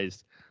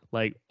realized,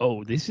 like,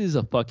 oh, this is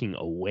a fucking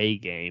away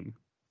game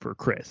for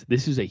Chris.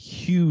 This is a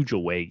huge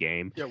away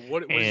game. Yeah,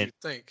 what did you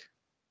think?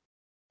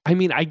 I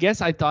mean, I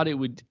guess I thought it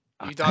would.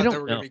 You I thought there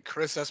don't were know. gonna be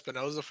Chris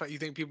Espinoza fight? You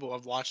think people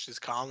have watched his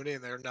comedy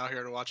and they're now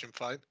here to watch him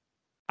fight?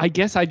 I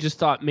guess I just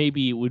thought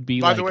maybe it would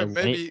be By like the way, a lame.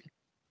 maybe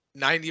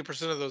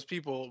 90% of those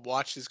people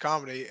watched his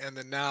comedy and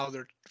then now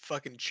they're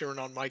fucking cheering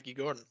on Mikey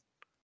Gordon.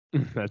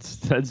 That's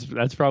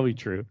probably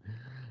true.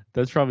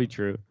 That's probably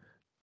true.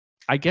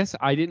 I guess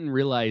I didn't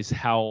realize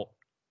how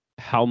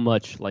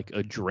much like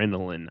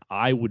adrenaline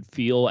I would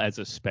feel as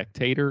a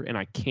spectator, and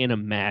I can't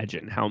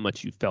imagine how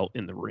much you felt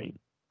in the ring.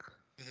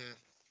 Mhm.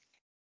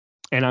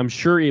 And I'm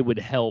sure it would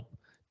help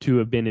to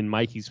have been in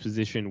Mikey's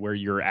position where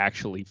you're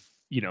actually,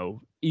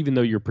 even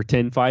though you're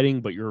pretend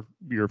fighting, but you're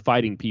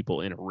fighting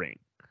people in a ring.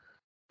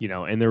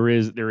 And there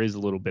is a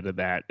little bit of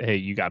that. Hey,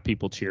 you got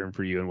people cheering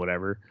for you and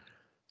whatever.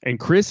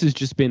 And Chris has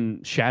just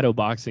been shadow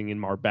boxing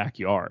in our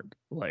backyard,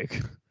 like.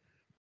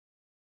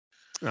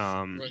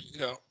 Right,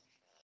 yeah.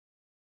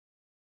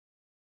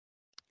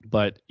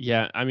 But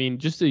yeah, I mean,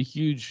 just a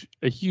huge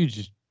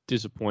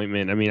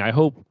disappointment. I mean, I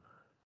hope.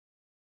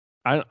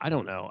 I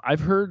don't know.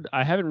 I've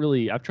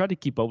tried to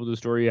keep up with the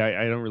story.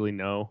 I don't really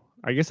know.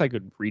 I guess I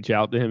could reach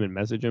out to him and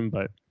message him,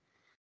 but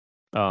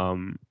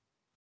So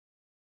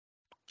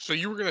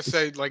you were gonna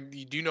say, like,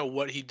 do you know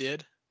what he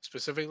did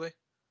specifically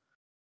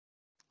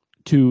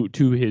to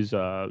his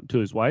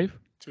wife.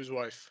 to his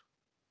wife?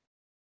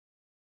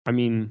 I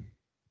mean,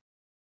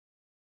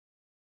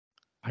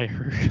 I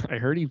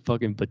heard he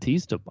fucking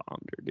Batista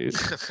bombed her, dude.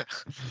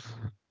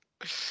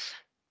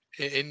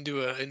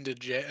 into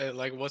jail?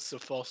 Like, what's the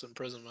false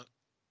imprisonment?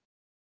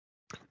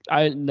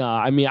 I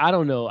mean, I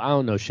don't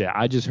know shit.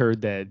 I just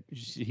heard that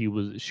she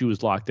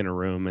was locked in a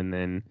room, and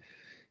then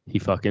he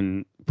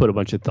fucking put a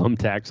bunch of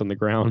thumbtacks on the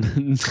ground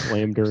and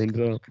slammed her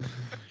into.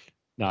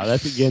 No,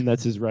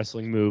 that's his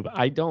wrestling move.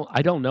 I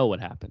don't know what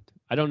happened.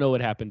 I don't know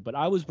what happened, but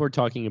I was more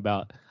talking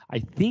about. I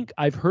think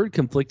I've heard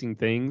conflicting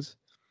things.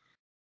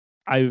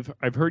 I've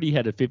heard he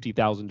had a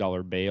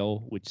 $50,000 bail,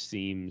 which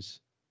seems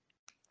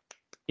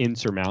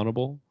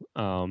insurmountable.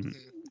 Not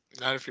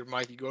if you're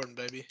Mikey Gordon,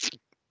 baby.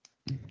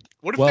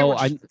 What if Well,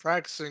 they were just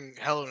practicing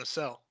Hell in a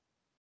Cell?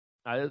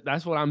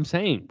 That's what I'm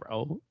saying,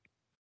 bro.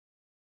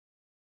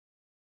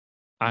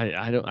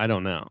 I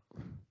don't know.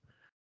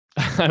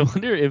 I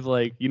wonder if,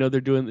 like,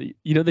 they're doing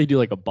they do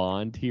like a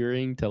bond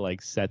hearing to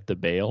like set the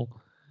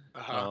bail.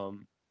 Uh-huh.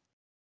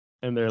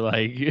 And they're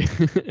like,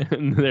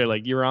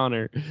 Your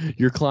Honor,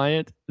 your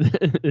client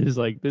is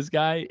like, this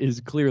guy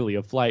is clearly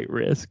a flight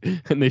risk,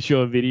 and they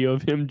show a video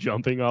of him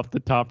jumping off the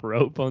top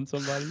rope on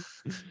somebody.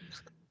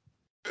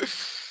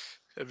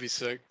 That'd be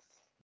sick.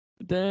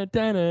 Da,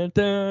 da, da,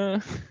 da.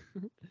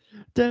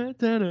 Da,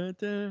 da, da,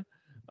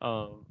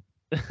 da.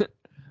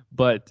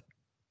 But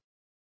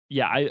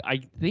yeah,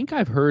 I think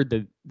I've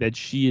heard that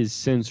she has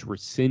since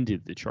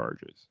rescinded the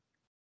charges.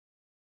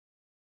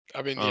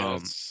 I mean, yeah,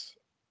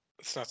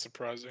 it's not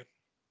surprising.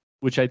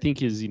 Which I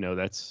think is,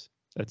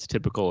 that's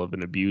typical of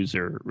an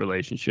abuser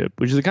relationship,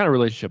 which is the kind of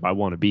relationship I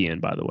want to be in,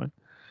 by the way.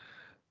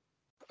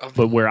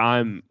 But where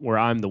I'm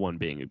the one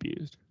being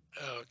abused.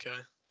 Oh, okay.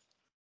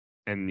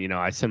 And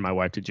I send my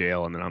wife to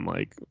jail, and then I'm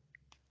like,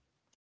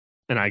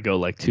 and I go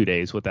like 2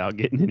 days without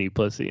getting any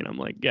pussy, and I'm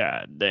like,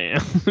 God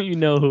damn, you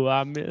know who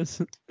I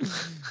miss.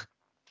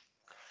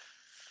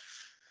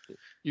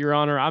 Your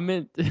Honor,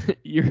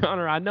 Your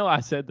Honor, I know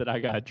I said that I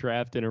got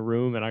trapped in a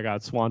room and I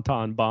got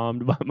swanton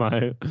bombed by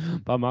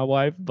my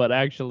wife, but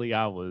actually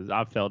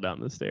I fell down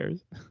the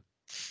stairs.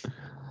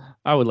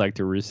 I would like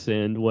to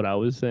rescind what I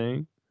was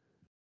saying.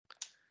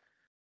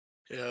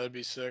 Yeah, that'd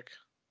be sick.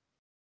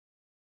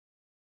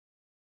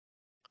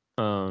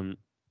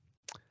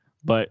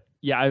 But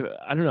yeah, I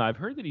don't know. I've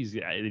heard that he's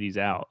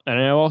out, and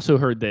I also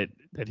heard that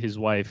his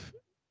wife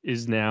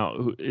is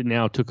now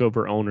took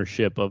over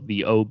ownership of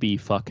the OB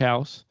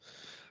Fuckhouse,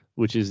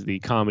 which is the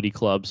comedy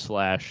club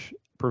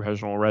 /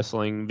 professional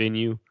wrestling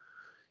venue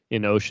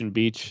in Ocean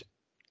Beach.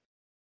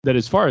 That,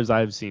 as far as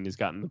I've seen, has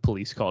gotten the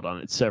police called on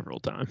it several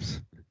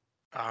times.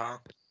 Uh-huh.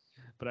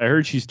 But I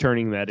heard she's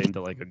turning that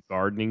into like a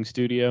gardening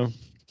studio.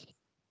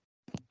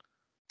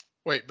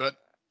 Wait, but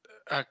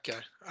okay.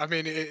 I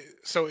mean,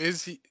 so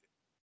is he?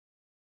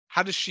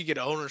 How does she get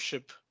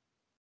ownership?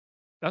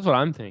 That's what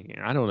I'm thinking.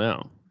 I don't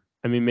know.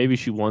 I mean, maybe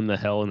she won the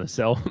Hell in a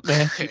Cell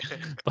match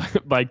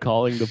by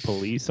calling the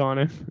police on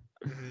him.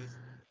 Mm-hmm.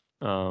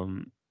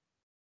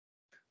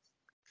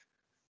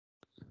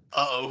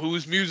 Uh-oh,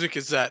 whose music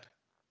is that?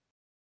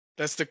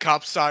 That's the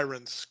cop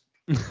sirens.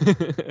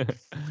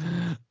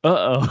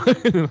 Uh-oh.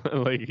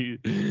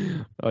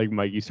 like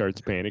Mikey starts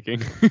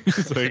panicking.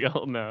 He's like,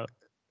 oh no.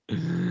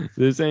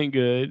 This ain't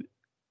good.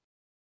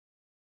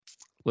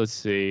 Let's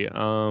see.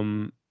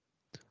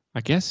 I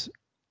guess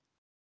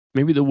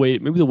maybe the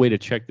way to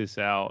check this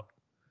out.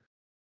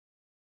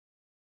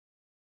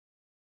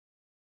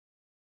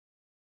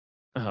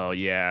 Oh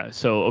yeah.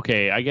 So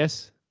okay, I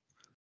guess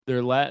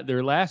their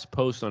last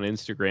post on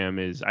Instagram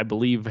is, I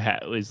believe,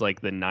 is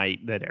like the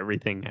night that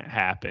everything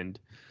happened,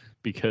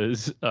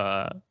 because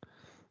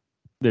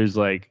there's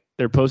like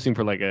they're posting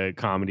for like a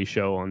comedy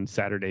show on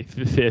Saturday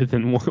 5th,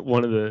 and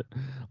one of the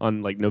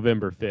on like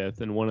November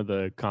 5th, and one of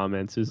the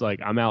comments is like,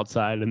 "I'm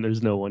outside and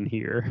there's no one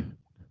here."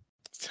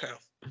 So,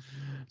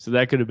 So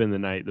that could have been the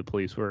night the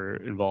police were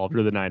involved,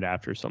 or the night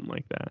after, something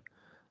like that.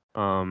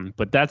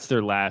 But that's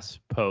their last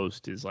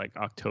post is like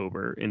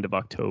October, end of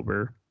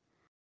October,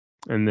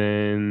 and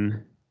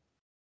then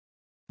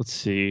let's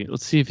see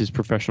if his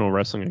professional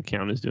wrestling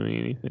account is doing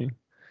anything.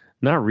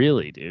 Not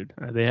really, dude.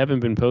 They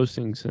haven't been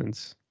posting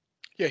since.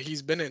 yeah,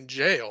 he's been in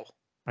jail.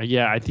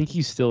 Yeah, I think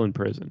he's still in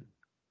prison,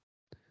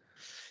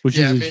 which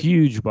Yeah, is I a mean-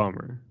 huge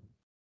bummer.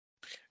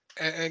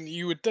 And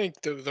you would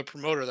think the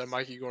promoter that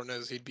Mikey Gordon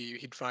is,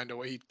 he'd find a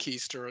way, he'd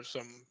keister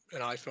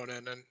an iPhone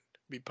in and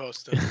be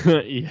posted.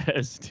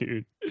 Yes,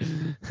 dude.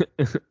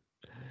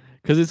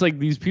 Because it's like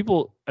these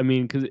people. I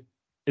mean, because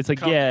it's like,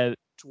 Come yeah,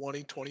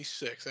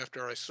 2026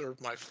 after I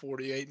served my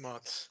 48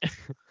 months.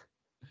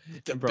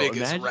 The bro, biggest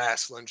imagine-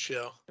 wrestling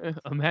show.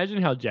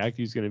 imagine how jacked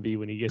he's gonna be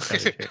when he gets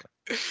out of jail.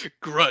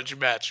 Grudge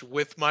match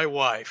with my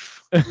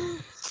wife.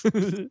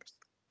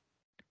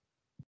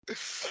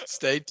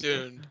 Stay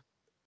tuned.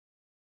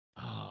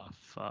 Oh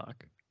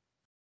fuck,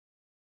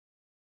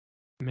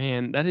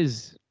 man, that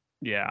is,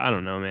 yeah. I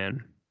don't know,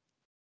 man.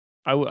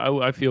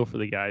 I feel for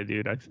the guy,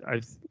 dude.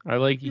 I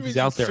like You he's mean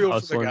you out there feel for the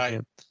hustling. guy?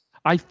 Man.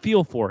 I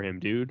feel for him,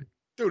 dude.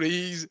 Dude,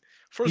 he's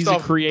first He's a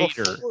off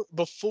creator.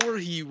 Before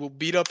he will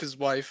beat up his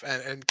wife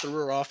and threw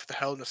her off the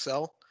Hell in a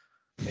Cell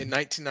in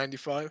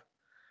 1995.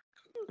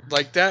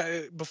 Like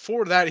that,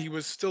 before that, he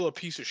was still a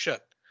piece of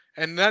shit,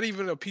 and not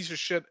even a piece of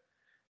shit.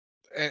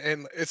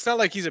 And it's not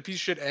like he's a piece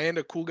of shit and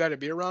a cool guy to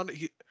be around.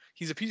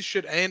 He's a piece of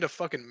shit and a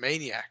fucking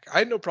maniac. I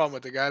had no problem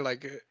with the guy.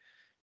 Like,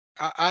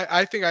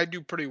 I think I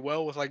do pretty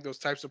well with like those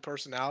types of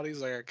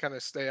personalities. Like, I kind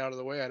of stay out of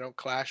the way. I don't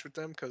clash with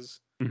them because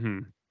Mm-hmm.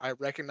 I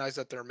recognize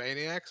that they're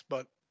maniacs.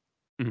 But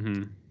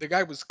Mm-hmm. the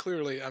guy was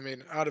clearly, I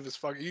mean, out of his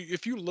fucking.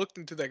 If you looked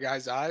into that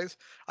guy's eyes,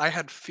 I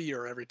had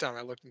fear every time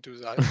I looked into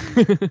his eyes.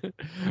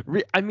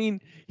 I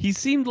mean, he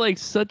seemed like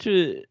such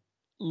a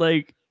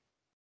like.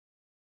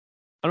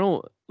 I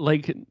don't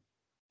like.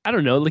 I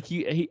don't know. Like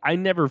I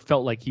never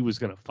felt like he was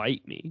gonna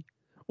fight me,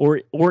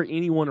 or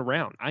anyone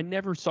around. I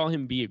never saw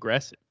him be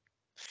aggressive.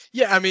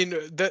 Yeah, I mean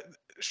that.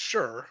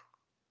 Sure,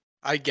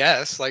 I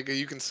guess like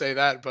you can say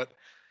that, but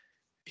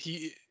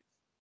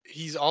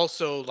he's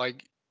also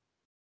like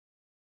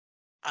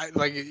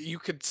you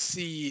could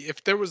see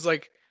if there was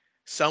like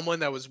someone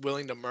that was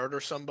willing to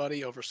murder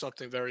somebody over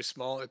something very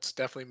small, it's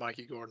definitely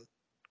Mikey Gordon.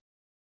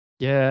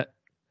 Yeah,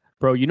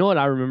 bro. You know what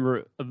I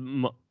remember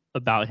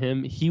about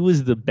him? He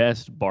was the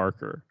best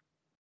barker.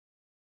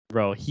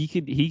 Bro, he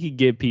could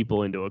get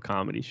people into a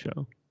comedy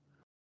show.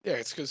 Yeah,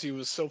 it's because he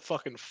was so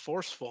fucking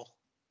forceful.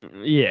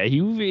 Yeah,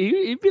 he'd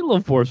be a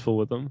little forceful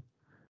with them.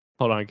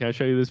 Hold on, can I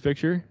show you this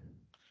picture?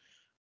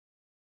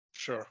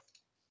 Sure.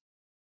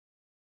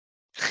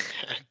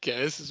 Okay,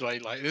 this is why you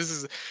like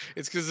it's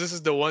because this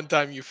is the one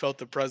time you felt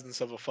the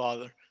presence of a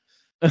father.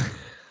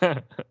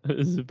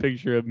 This is a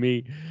picture of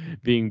me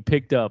being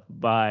picked up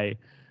by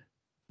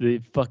the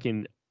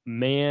fucking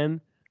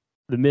man,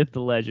 the myth,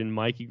 the legend,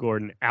 Mikey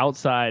Gordon,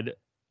 outside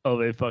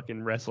of a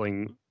fucking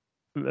wrestling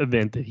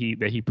event that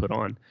he put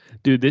on.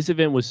 Dude, this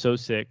event was so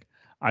sick.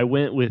 I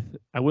went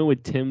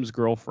with Tim's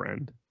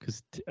girlfriend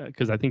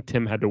because I think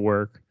Tim had to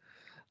work,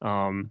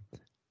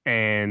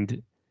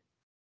 and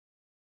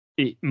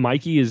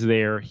Mikey is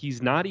there.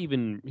 He's not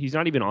even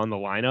on the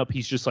lineup.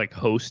 He's just like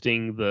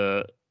hosting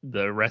the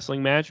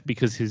wrestling match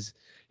because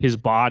his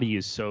body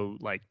is so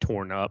like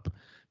torn up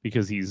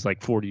because he's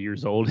like 40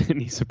 years old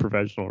and he's a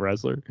professional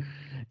wrestler.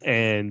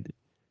 And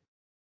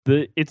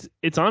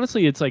it's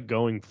honestly, it's like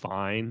going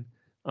fine.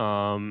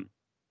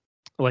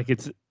 Like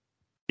it's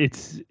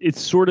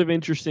sort of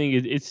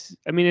interesting.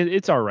 I mean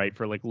it's all right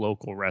for like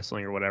local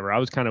wrestling or whatever. I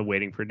was kind of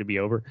waiting for it to be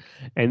over.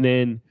 And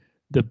then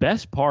the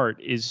best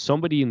part is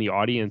somebody in the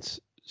audience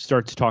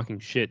starts talking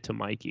shit to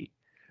Mikey.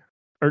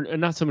 Or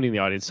not somebody in the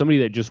audience, somebody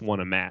that just won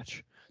a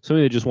match.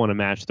 Somebody that just won a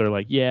match. They're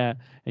like, yeah,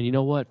 and you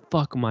know what?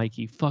 Fuck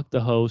Mikey. Fuck the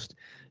host.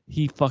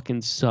 He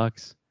fucking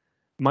sucks.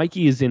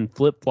 Mikey is in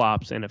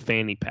flip-flops and a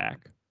fanny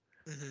pack.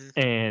 Mm-hmm.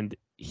 And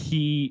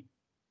he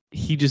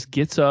just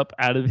gets up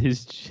out of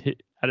his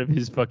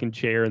fucking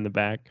chair in the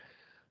back,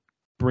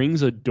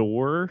 brings a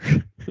door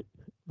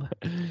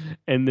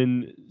and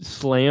then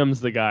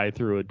slams the guy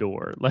through a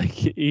door. Like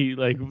he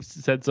like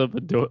sets up a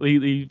door.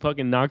 He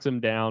fucking knocks him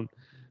down.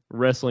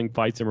 Wrestling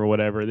fights him or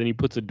whatever. Then he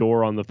puts a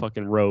door on the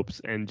fucking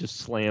ropes and just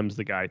slams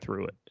the guy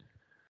through it.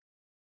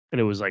 And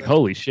it was like,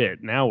 holy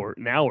shit! Now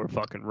we're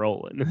fucking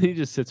rolling. And he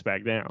just sits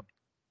back down.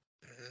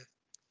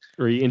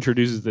 Mm-hmm. Or he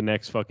introduces the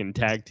next fucking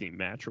tag team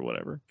match or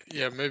whatever.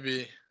 Yeah,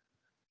 maybe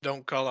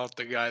don't call out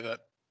the guy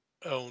that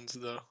owns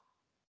the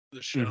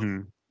show.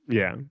 Mm-hmm.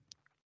 Yeah.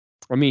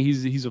 I mean,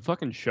 he's a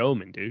fucking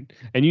showman, dude.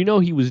 And you know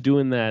he was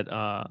doing that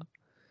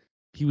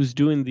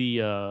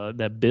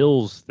that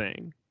Bills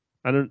thing.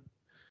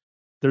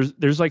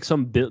 There's like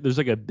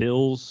a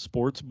Bills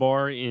sports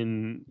bar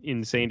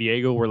in San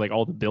Diego where like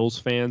all the Bills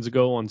fans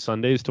go on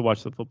Sundays to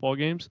watch the football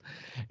games.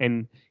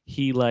 And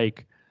he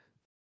like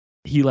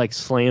he like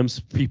slams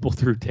people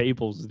through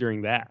tables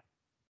during that.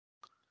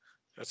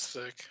 That's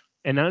sick.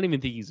 And I don't even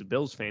think he's a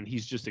Bills fan.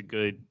 He's just a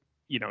good,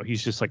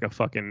 he's just like a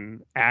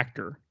fucking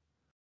actor.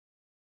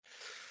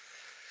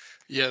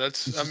 Yeah,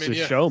 that's. He's I just mean, a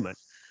yeah, showman.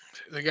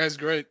 the guy's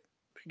great.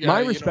 The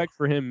My guy, respect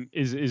for him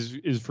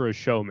is for a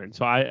showman.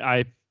 So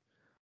I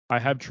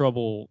have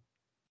trouble.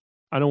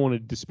 I don't want to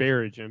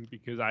disparage him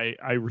because I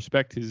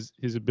respect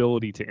his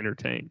ability to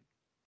entertain.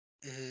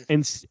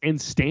 And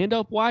stand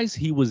up wise,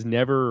 he was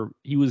never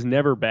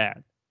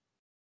bad.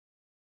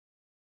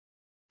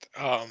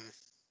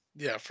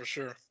 Yeah, for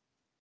sure.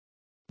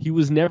 He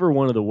was never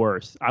one of the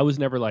worst. I was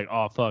never like,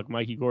 oh fuck,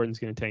 Mikey Gordon's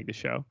gonna tank the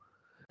show.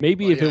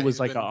 Maybe Well, if yeah, it was he's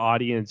like been- an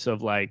audience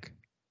of like,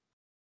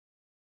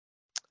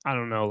 I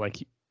don't know, like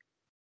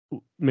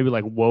maybe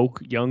like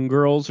woke young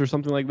girls or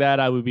something like that,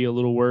 I would be a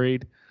little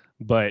worried.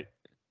 But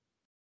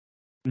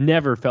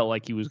never felt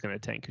like he was gonna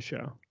tank a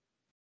show.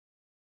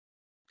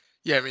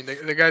 Yeah, I mean,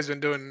 the guy's been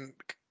doing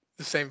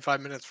the same 5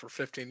 minutes for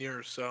 15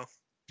 years, so.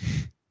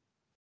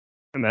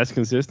 And that's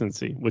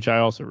consistency, which I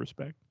also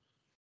respect.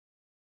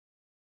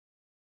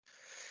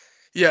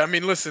 Yeah, I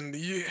mean, listen,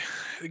 the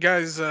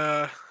guy's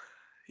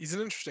he's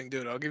an interesting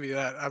dude. I'll give you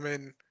that. I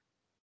mean,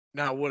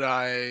 now would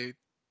I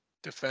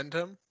defend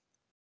him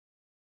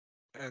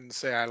and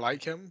say I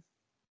like him?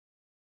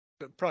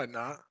 But probably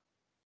not.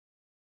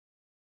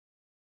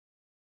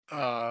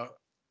 I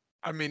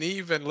mean,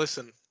 even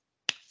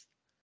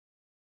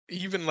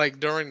like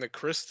during the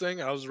Chris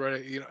thing, I was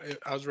ready.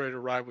 I was ready to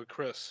ride with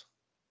Chris.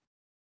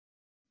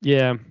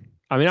 Yeah.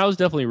 I mean, I was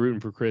definitely rooting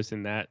for Chris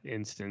in that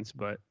instance,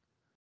 but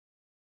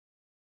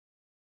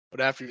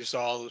after you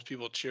saw all those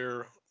people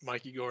cheer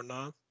Mikey Gordon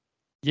on,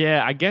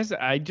 yeah, I guess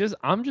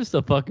I'm just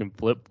a fucking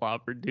flip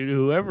flopper, dude.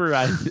 Whoever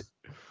I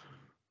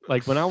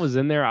like when I was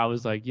in there, I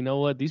was like, you know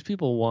what? These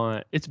people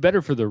want it's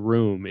better for the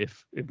room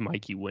if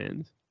Mikey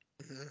wins.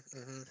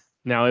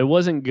 Now it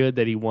wasn't good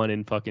that he won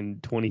in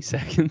fucking 20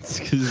 seconds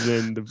because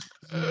then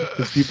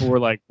the people were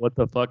like, what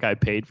the fuck? I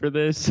paid for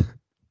this.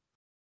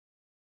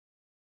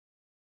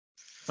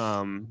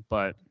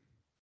 But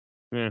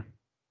yeah.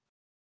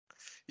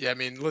 Yeah, I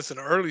mean, listen,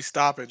 early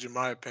stoppage, in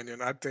my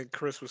opinion. I think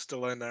Chris was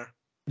still in there.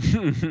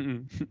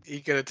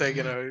 He could have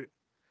taken a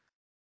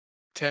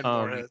 10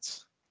 more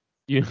hits.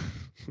 You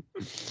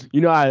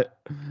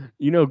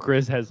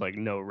Chris has like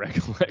no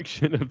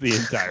recollection of the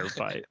entire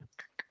fight.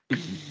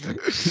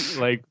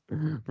 Like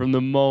from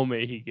the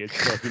moment he gets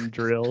fucking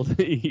drilled,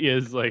 he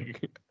is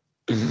like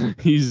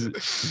he's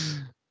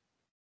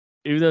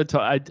even though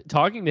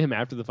talking to him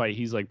after the fight,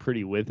 he's like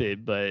pretty with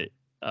it, but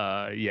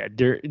yeah,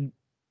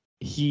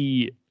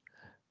 he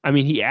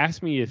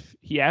asked me if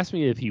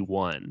he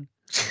won,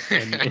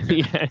 and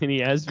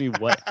he asked me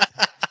what.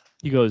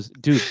 He goes,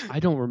 dude, I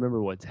don't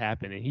remember what's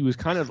happened, and he was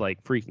kind of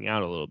like freaking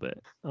out a little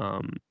bit.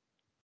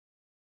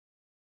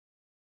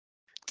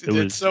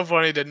 It's so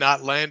funny to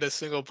not land a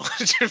single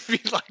punch and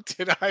be like,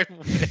 "Did I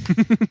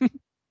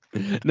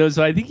win?" No,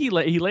 so I think he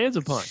lands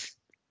a punch.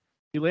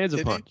 He lands a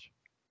Did he? punch.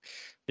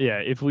 Yeah,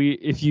 if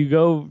you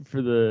go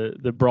for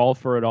the Brawl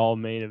for It All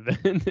main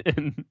event,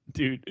 and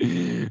dude,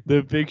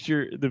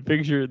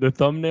 the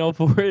thumbnail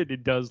for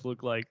it does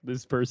look like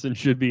this person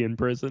should be in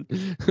prison.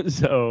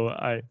 So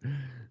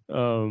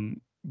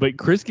but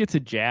Chris gets a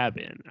jab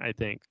in, I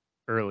think,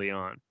 early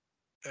on.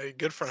 Hey,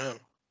 good for him.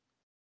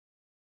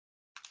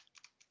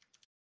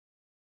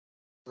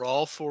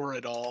 Brawl for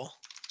It All.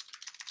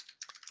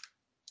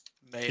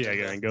 Main Yeah,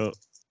 event. go.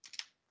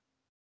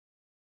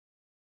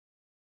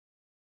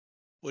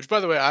 Which,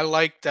 by the way, I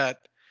like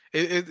that.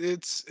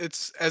 It's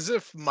as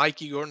if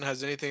Mikey Gordon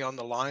has anything on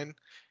the line.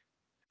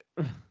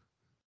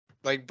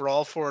 Like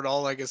Brawl for It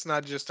All, like it's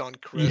not just on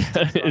Chris.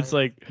 Yeah, it's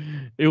like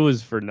it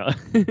was for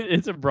nothing.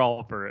 It's a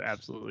brawl for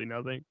absolutely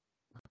nothing.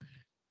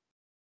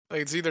 Like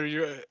it's either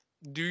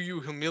do you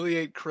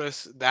humiliate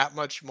Chris that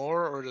much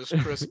more, or does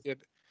Chris get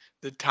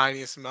the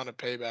tiniest amount of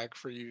payback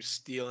for you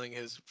stealing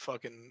his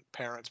fucking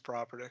parents'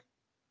 property?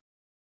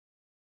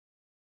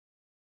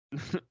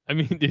 I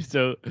mean, dude,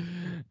 so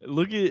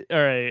look at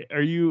all right.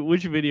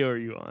 Which video are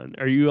you on?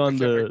 Are you on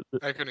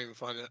I couldn't even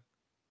find it.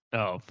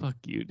 Oh, fuck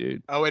you,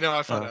 dude. Oh wait, no,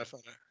 I found it.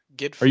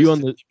 Are you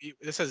on the?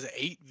 This has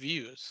 8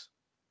 views.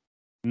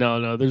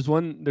 No. There's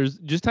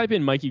just type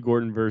in Mikey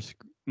Gordon versus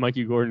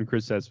Mikey Gordon,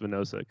 Chris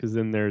Espinosa, because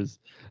then there's,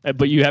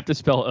 but you have to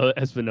spell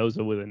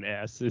Espinosa with an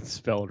S. It's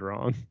spelled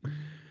wrong.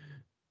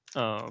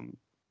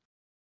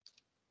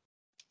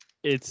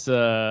 It's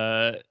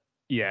there's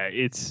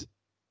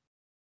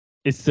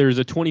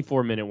a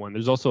 24-minute one.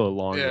 There's also a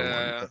longer one.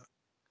 Yeah.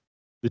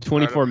 The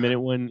 24-minute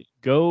one.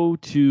 Go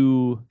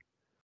to.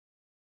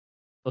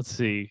 Let's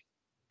see.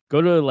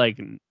 Go to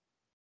like.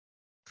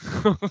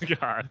 Oh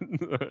God!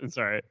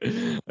 Sorry,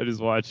 I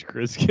just watched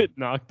Chris get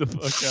knocked the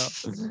fuck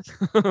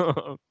out.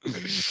 All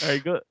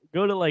right, go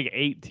to like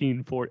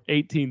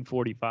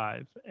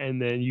 1845, and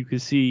then you can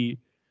see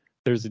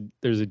there's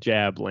a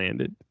jab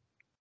landed.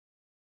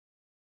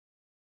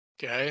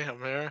 Okay, I'm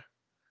here.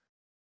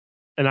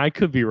 And I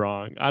could be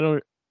wrong. I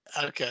don't.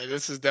 Okay,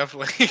 this is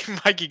definitely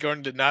Mikey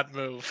Gordon did not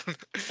move.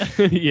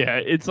 Yeah,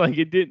 it's like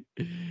it did.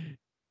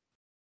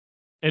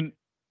 and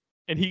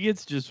he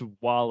gets just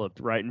walloped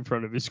right in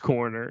front of his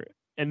corner,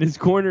 and his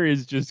corner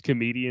is just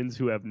comedians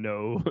who have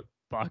no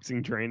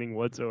boxing training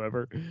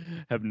whatsoever,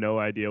 have no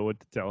idea what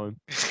to tell him.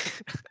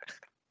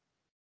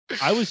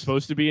 I was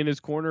supposed to be in his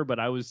corner, but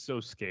I was so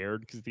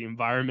scared because the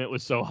environment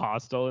was so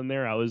hostile in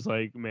there. I was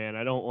like, man,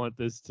 I don't want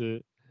this to.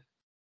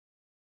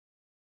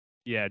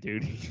 Yeah,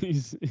 dude, he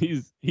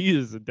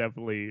is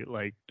definitely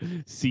like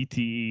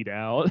CTE'd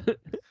out.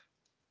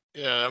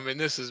 Yeah, I mean,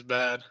 this is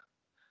bad.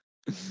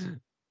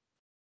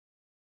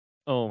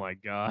 Oh my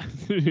god,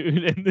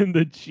 dude. And then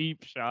the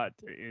cheap shot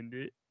to end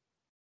it.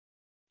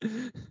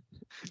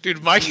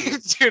 Dude, Mikey,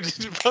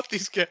 dude, about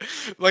these guys,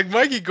 like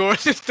Mikey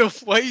Gordon,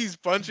 the way he's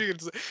punching,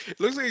 it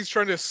looks like he's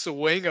trying to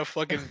swing a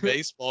fucking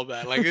baseball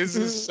bat. Like, this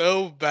is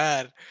so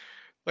bad.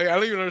 Like, I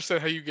don't even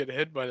understand how you get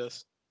hit by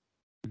this.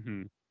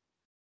 Mhm.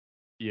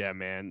 Yeah,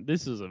 man,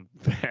 this is a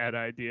bad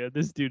idea.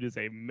 This dude is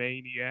a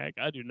maniac.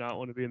 I do not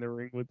want to be in the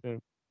ring with him.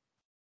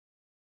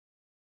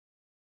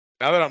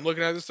 Now that I'm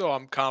looking at this, though,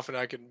 I'm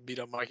confident I can beat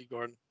up Mikey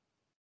Gordon.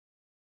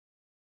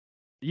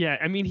 Yeah,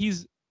 I mean,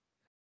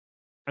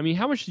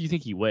 how much do you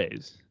think he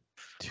weighs?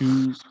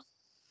 Two,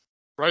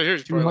 Right here,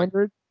 he's probably, like,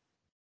 200?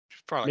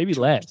 he's probably like Maybe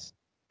two- less.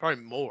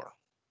 Probably more.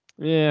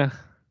 Yeah,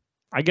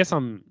 I guess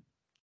I'm.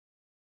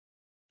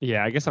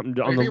 Yeah, I guess I'm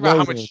Like, on the think about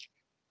low how end. much.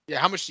 Yeah,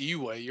 how much do you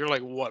weigh? You're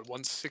like what,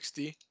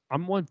 160?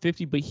 I'm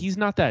 150, but he's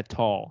not that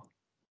tall.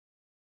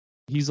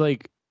 He's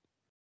like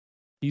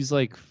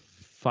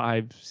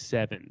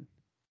 5'7".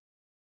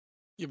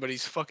 Yeah, but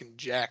he's fucking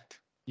jacked.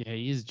 Yeah,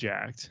 he is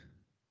jacked.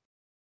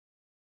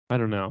 I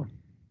don't know.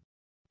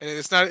 And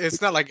it's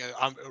not like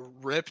I'm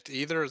ripped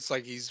either. It's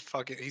like he's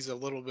a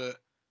little bit.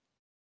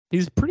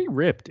 He's pretty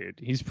ripped, dude.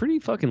 He's pretty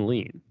fucking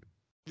lean.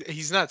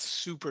 He's not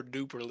super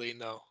duper lean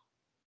though.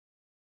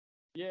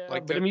 Yeah,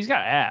 Like but I that- mean, he's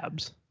got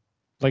abs.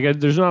 Like,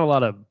 there's not a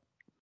lot of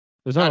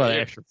Not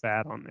here. extra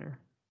fat on there.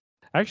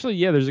 Actually,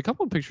 yeah, there's a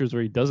couple of pictures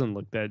where he doesn't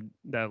look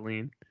that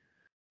lean.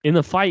 In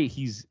the fight,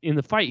 he's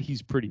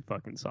pretty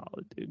fucking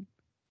solid, dude.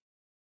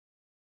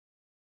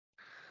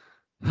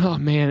 Oh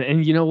man,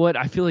 and you know what?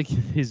 I feel like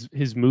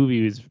his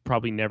movie is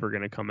probably never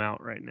gonna come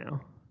out right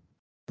now.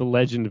 The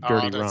Legend of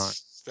Dirty Ron,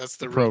 that's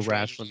the pro retransfer.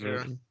 wrestling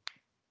movie.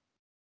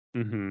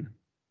 Mm-hmm.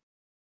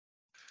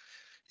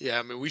 Yeah,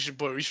 I mean, we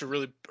should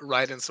really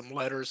write in some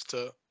letters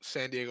to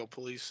San Diego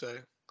police. Say,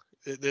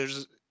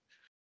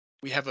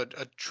 we have a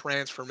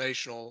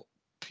transformational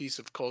piece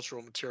of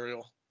cultural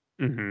material.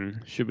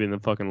 Mm-hmm. Should be in the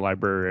fucking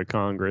Library of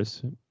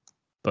Congress,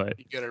 but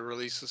You gotta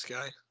release this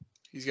guy.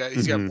 He's got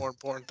Mhm. more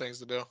important things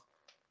to do.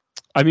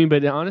 I mean,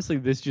 but honestly,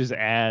 this just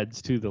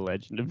adds to the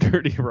Legend of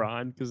Dirty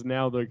Ron because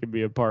now there could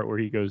be a part where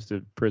he goes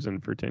to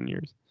prison for 10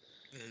 years.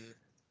 Mhm.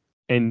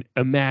 And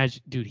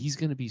imagine, dude, he's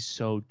gonna be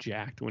so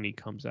jacked when he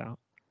comes out.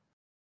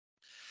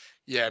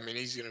 Yeah, I mean,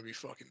 he's gonna be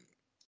fucking.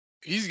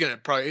 He's gonna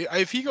probably,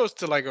 if he goes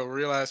to like a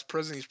real ass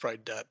prison, he's probably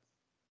dead.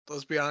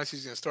 Let's be honest,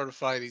 he's gonna start a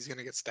fight. He's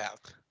gonna get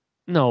stabbed.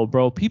 No,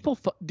 bro,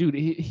 dude,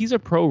 he's a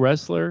pro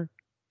wrestler.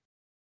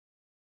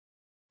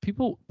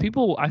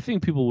 I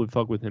think people would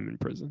fuck with him in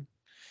prison.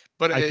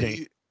 But I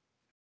think.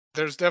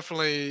 there's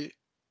definitely.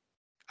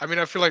 I mean,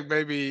 I feel like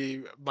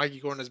maybe Mikey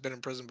Gordon has been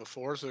in prison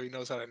before, so he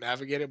knows how to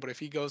navigate it. But if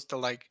he goes to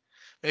like,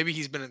 maybe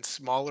he's been in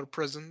smaller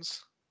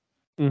prisons.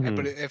 Mhm.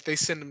 But if they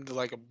send him to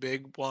like a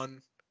big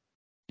one,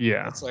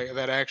 Yeah. it's like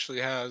that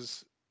actually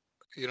has,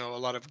 a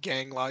lot of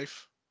gang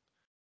life.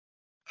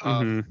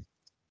 Mhm.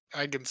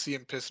 I can see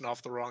him pissing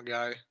off the wrong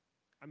guy.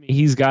 I mean,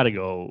 he's got to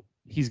go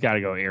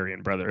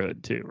Aryan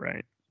Brotherhood too,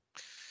 right?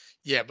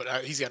 Yeah,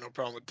 but he's got no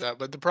problem with that.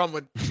 But the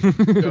problem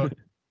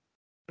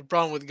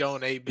with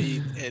going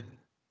AB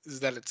is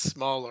that it's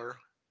smaller.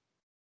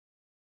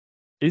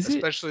 Is it?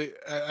 Especially,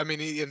 I mean,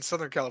 in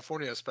Southern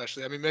California,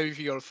 especially. I mean, maybe if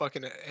you go to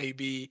fucking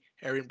AB,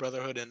 Aryan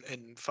Brotherhood,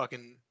 in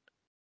fucking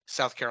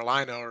South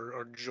Carolina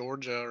or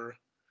Georgia or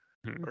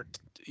Mhm.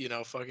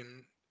 or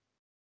fucking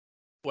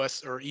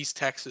West or East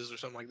Texas or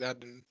something like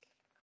that, then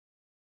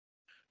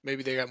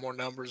maybe they got more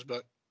numbers.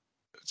 But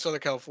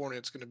Southern California,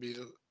 it's gonna be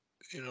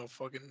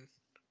fucking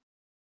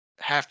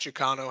half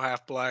Chicano,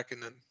 half black,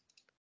 and then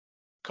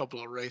a couple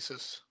of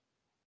racists.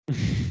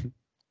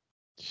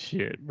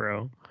 Shit,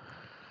 bro.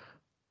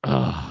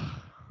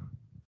 Oh,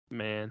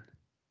 man.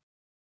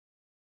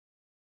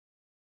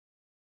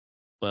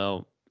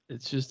 Well,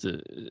 it's just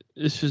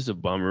a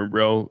bummer,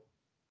 bro.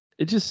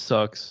 It just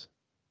sucks.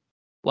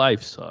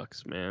 Life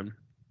sucks, man.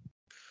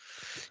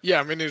 Yeah,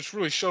 I mean, it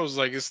really shows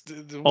like it's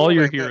the All world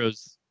your ain't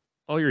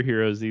that-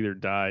 heroes either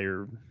die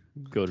or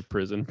go to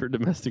prison for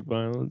domestic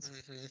violence.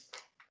 Mhm.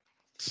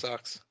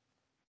 Sucks.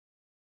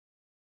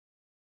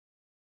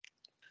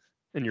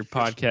 And your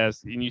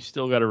podcast, and you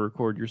still got to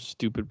record your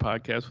stupid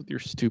podcast with your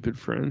stupid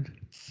friend.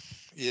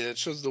 Yeah, it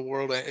shows the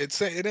world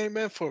it ain't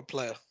meant for a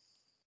player.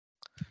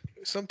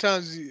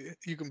 Sometimes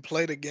you can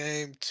play the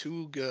game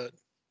too good.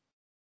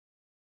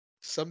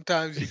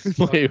 Sometimes you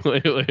can Wait.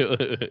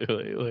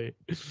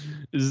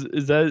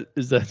 Is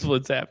that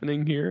what's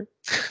happening here?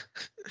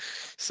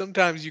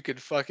 sometimes you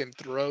could fucking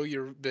throw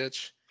your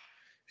bitch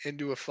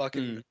into a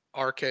fucking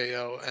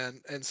RKO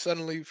and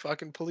suddenly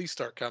fucking police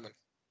start coming.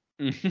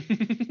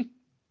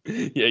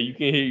 Yeah, you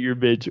can hit your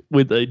bitch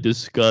with a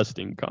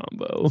disgusting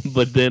combo,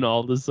 but then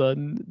all of a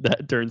sudden,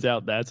 that turns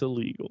out that's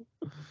illegal.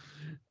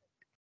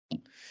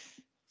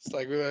 It's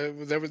like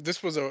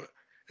this was a,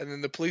 and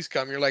then the police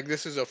come. You're like,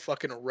 this is a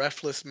fucking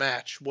refless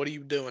match. What are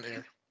you doing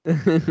here?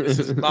 This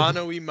is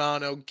mano y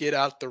mano. Get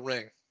out the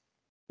ring.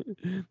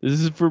 This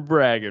is for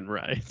bragging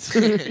rights.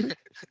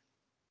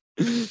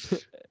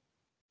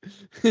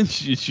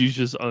 She's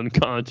just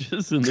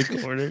unconscious in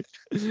the corner.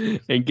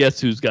 And guess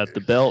who's got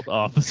the belt,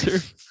 officer?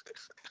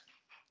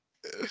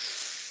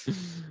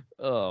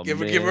 Oh, Give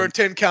man. her a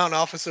 10 count,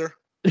 officer.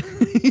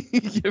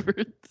 Give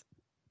her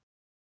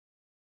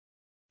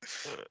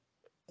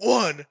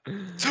 1,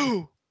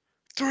 2,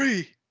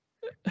 3.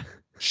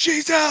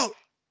 She's out.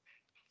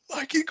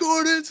 Mikey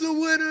Gordon's the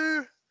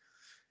winner.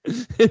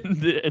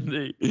 And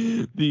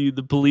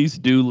the police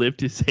do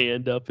lift his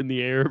hand up in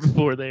the air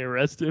before they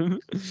arrest him.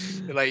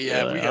 They're like,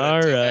 yeah, we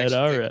all got right.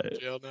 to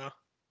jail now.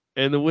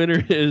 And the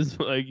winner is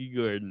Mikey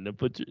Gordon.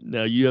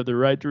 Now you have the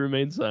right to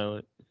remain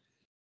silent.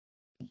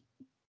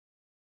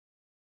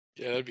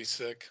 Yeah, that'd be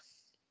sick.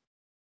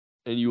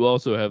 And you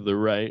also have the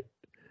right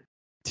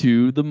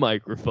to the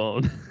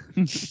microphone.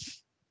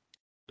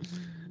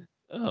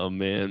 Oh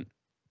man.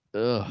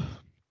 Ugh.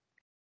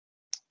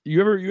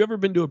 You ever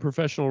been to a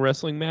professional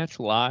wrestling match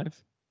live?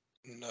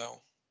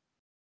 No.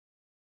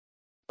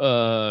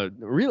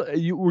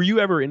 Really? Were you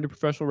ever into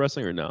professional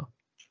wrestling or no?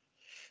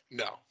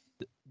 No.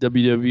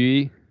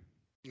 WWE?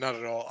 Not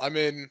at all. I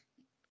mean,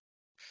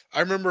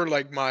 I remember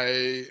like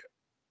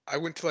I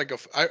went to like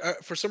I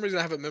for some reason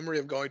I have a memory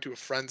of going to a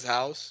friend's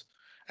house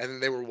and then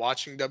they were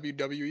watching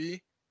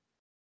WWE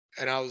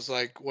and I was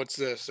like, "What's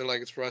this?" They're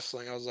like, "It's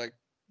wrestling." I was like,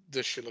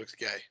 "This shit looks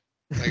gay."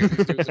 Like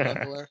these dudes in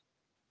underwear.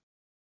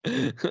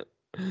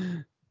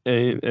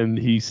 And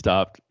he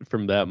stopped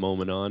from that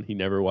moment on. He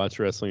never watched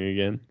wrestling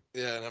again.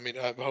 Yeah, and I mean,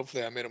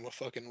 hopefully I made him a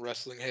fucking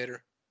wrestling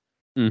hater.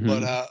 Mhm.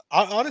 But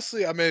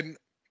honestly, I mean,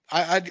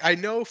 I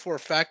know for a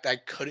fact I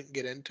couldn't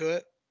get into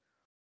it,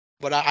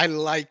 but I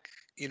like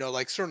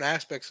like certain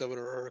aspects of it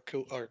are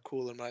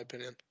cool in my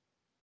opinion.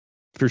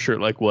 For sure.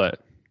 Like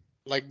what?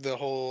 Like the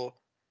whole,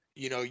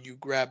 you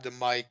grab the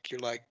mic,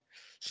 you're like,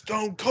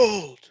 Stone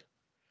Cold,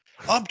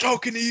 I'm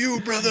talking to you,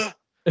 brother.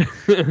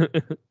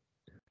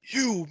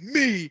 You,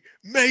 me,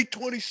 May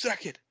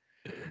 22nd.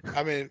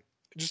 I mean,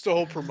 just the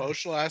whole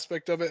promotional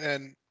aspect of it,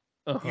 and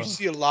you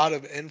see a lot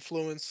of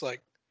influence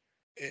like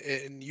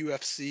in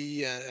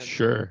UFC and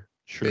Sure.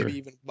 maybe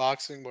even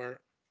boxing, where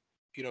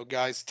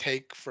guys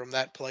take from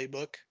that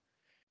playbook,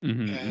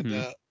 and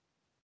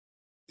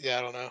yeah,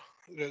 I don't know.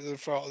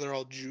 They're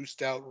all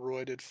juiced out,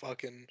 roided,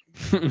 fucking.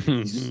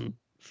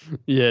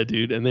 Yeah,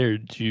 dude, and they're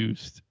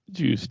juiced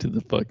to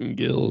the fucking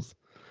gills.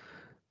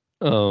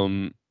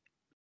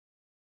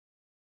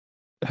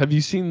 Have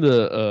you seen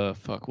the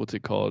what's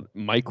it called?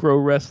 Micro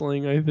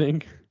wrestling, I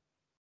think.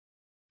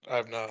 I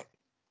have not.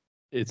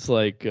 It's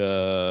like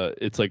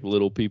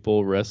little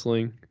people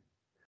wrestling.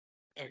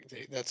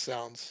 That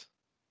sounds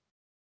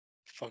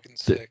fucking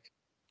sick.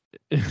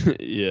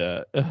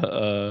 Yeah.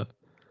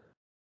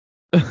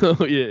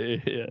 Oh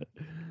yeah.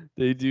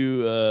 They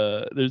do.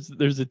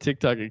 There's a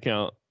TikTok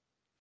account.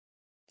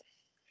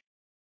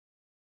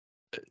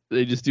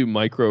 They just do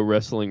micro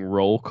wrestling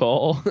roll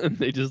call, and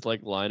they just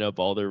like line up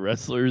all their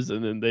wrestlers,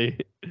 and then they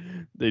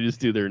just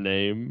do their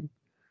name.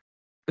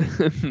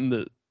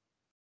 And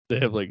they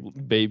have like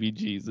Baby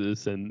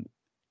Jesus and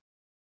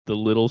the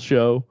Little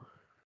Show,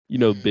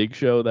 Big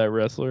Show, that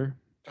wrestler.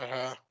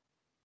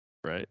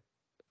 Right.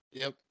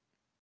 Yep.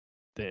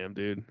 Damn,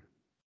 dude.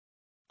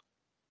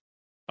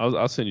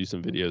 I'll send you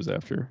some videos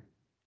after.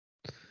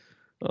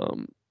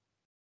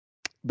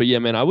 But yeah,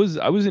 man, I was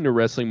into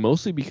wrestling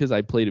mostly because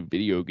I played a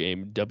video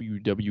game,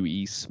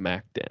 WWE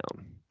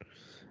SmackDown.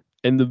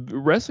 And the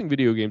wrestling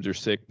video games are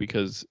sick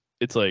because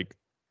it's like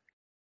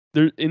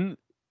in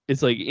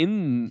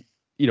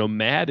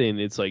Madden,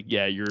 it's like,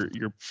 yeah,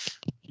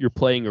 you're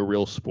playing a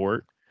real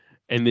sport.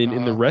 And then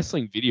in the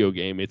wrestling video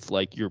game, it's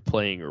like you're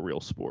playing a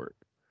real sport.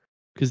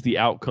 Because the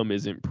outcome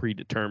isn't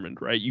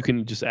predetermined, right? You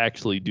can just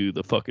actually do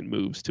the fucking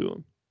moves to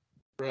them.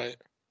 Right.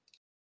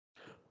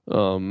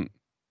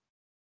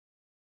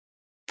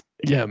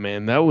 Yeah,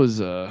 man, that was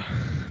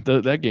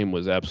that game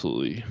was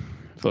absolutely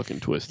fucking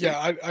twisted.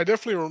 Yeah, I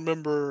definitely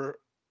remember.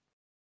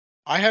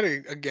 I had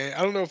a game.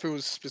 I don't know if it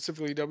was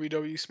specifically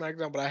WWE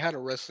SmackDown, but I had a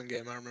wrestling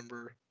game I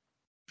remember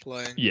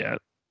playing. Yeah,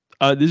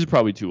 this is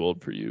probably too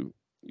old for you.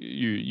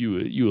 You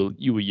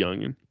were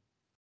youngin'.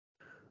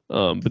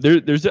 But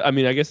there's I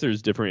mean, I guess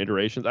there's different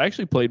iterations. I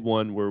actually played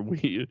one where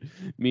me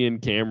and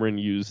Cameron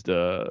used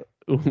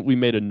we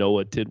made a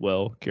Noah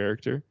Tidwell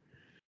character.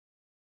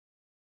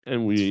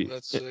 And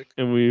That's sick.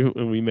 and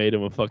we made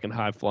him a fucking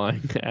high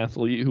flying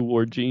athlete who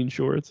wore jean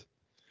shorts.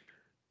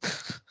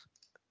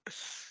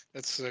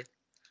 That's sick.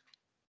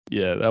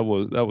 Yeah, that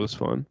was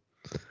fun.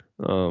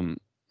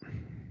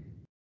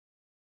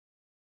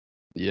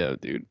 Yeah,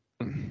 dude.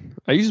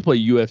 I used to play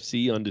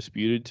UFC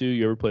Undisputed too.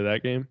 You ever play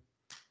that game?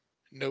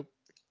 Nope.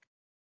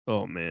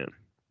 Oh man,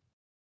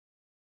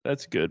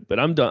 that's good. But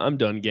I'm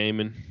done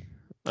gaming.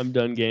 I'm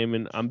done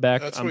gaming. I'm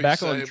back. That's I'm what you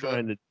back on say, but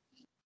trying to.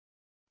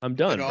 I'm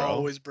done, it bro.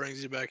 always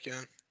brings you back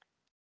in.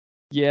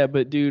 Yeah,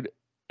 but dude,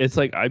 it's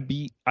like I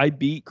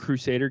beat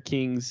Crusader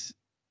Kings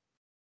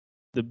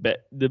the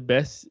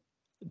best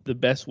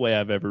way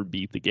I've ever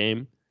beat the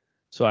game.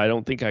 So I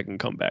don't think I can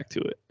come back to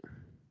it.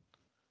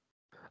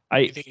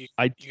 You think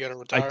I you gotta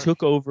I retire?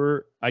 took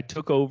over.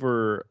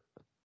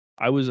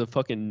 I was a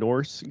fucking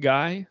Norse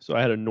guy, so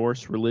I had a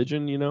Norse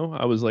religion.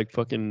 I was like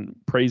fucking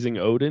praising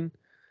Odin.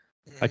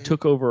 I Mhm.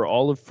 took over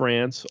all of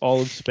France,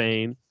 all of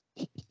Spain.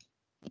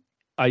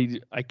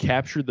 I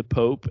captured the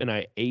Pope and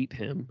I ate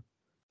him,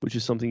 which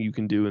is something you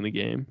can do in the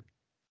game.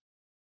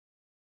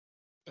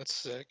 That's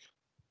sick.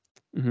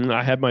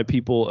 I had my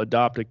people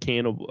adopt a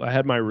cannibal. I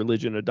had my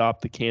religion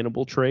adopt the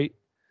cannibal trait.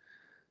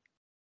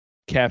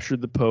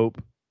 Captured the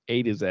Pope,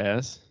 ate his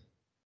ass.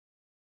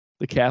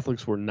 The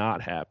Catholics were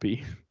not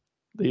happy.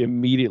 They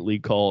immediately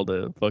called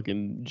a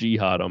fucking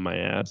jihad on my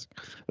ass,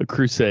 a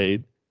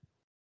crusade.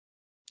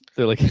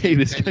 They're like, "Hey,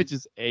 this guy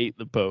just ate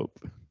the Pope."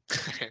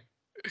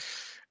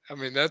 I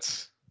mean,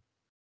 that's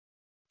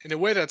in a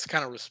way that's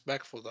kind of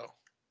respectful though,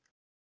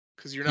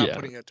 because you're not Yeah,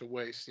 putting it to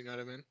waste. You know what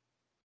I mean?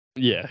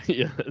 yeah,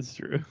 that's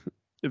true.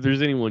 If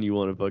there's anyone you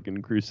want to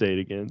fucking crusade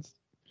against,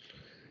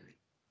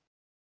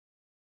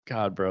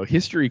 God, bro,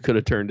 history could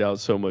have turned out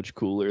so much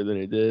cooler than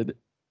it did.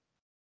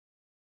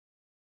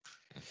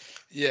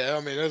 Yeah,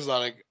 I mean, there's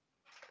like,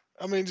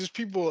 I mean, just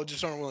people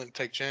just aren't willing to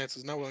take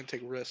chances, not willing to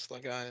take risks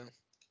like I am.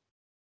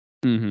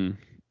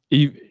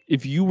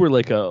 If you were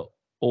like a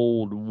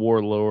old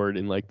warlord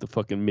in like the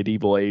fucking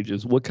medieval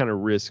ages, what kind of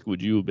risk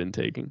would you have been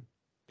taking?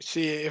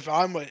 See, if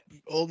I'm an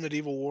old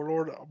medieval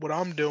warlord, what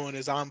I'm doing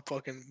is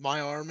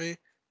my army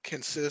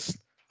consists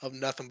of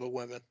nothing but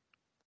women.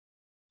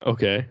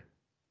 Okay.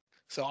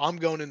 So I'm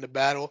going into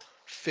battle,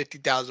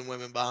 50,000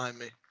 women behind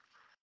me,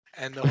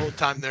 and the whole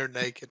time they're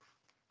naked.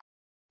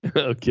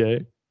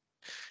 Okay.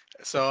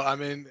 So I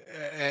mean,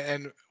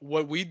 and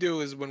what we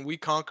do is when we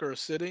conquer a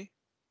city,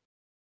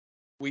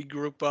 we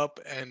group up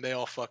and they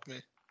all fuck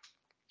me.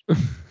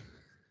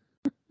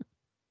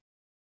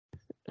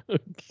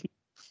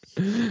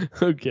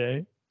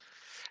 Okay.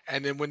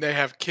 And then when they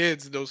have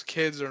kids, those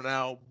kids are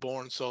now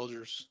born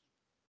soldiers.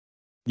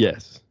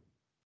 Yes.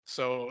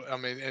 So I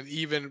mean, and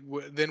even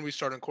then we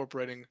start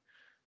incorporating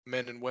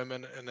men and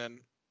women, and then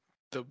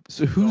the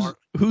So the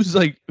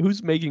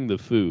who's making the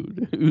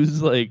food?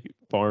 Who's like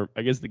farm?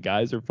 I guess the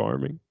guys are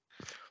farming.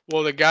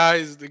 well, the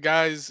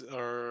guys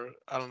are,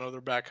 I don't know,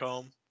 they're back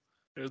home.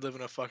 They're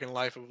living a fucking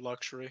life of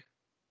luxury.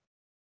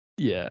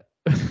 Yeah.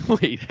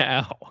 Wait,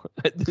 how?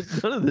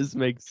 None of this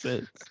makes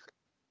sense.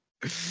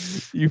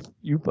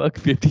 You fuck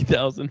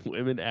 50,000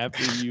 women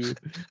after you.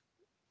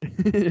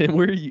 And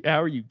where are you?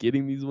 How are you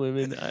getting these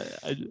women?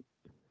 I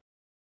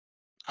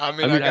I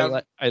mean, I mean,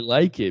 got I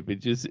like it,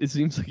 but it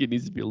seems like it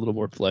needs to be a little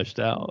more fleshed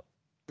out.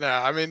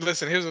 nah. I mean,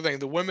 listen. Here's the thing: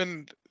 the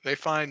women, they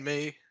find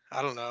me.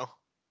 I don't know.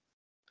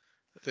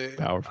 They,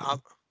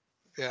 Powerful.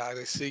 yeah,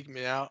 they seek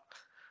me out.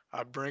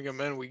 I bring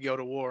them in. We go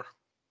to war.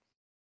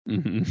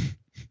 hmm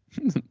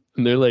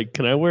And they're like,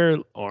 "Can I wear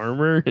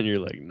armor?" And you're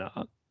like,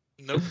 "Nah,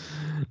 Nope.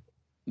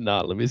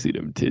 nah. Let me see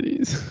them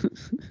titties."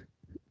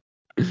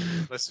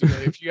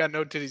 If you got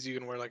no titties, you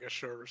can wear like a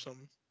shirt or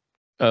something.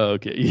 Oh,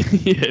 okay.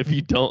 Yeah, if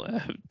you don't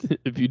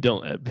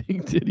have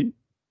big titties.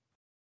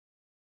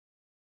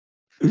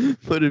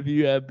 But if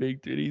you have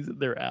big titties,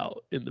 they're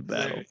out in the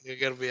battle. You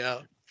gotta be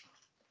out.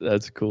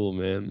 That's cool,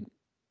 man.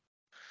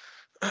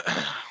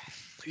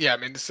 Yeah, I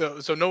mean, so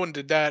no one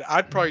did that.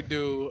 I'd probably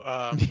do.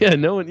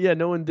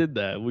 No one did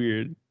that.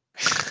 Weird.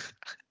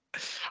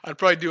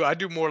 I'd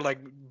do more like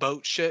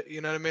boat shit.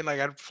 You know what I mean? Like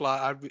I'd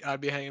fly.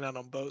 I'd be hanging out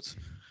on boats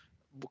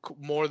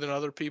more than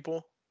other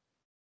people.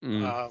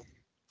 Mm. Uh,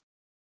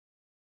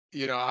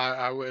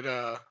 I would.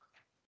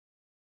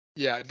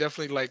 Yeah,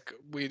 definitely. Like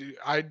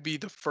I'd be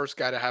the first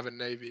guy to have a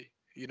navy.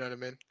 You know what I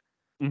mean?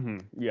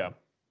 Yeah.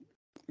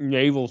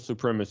 Naval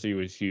supremacy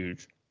was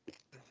huge.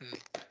 hmm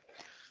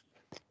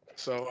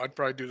So I'd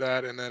probably do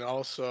that, and then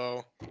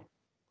also,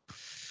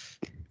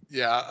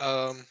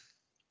 yeah,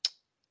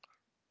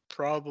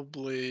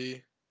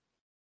 probably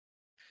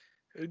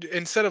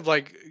instead of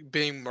like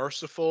being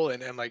merciful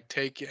and like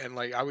take and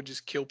like I would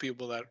just kill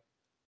people that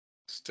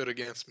stood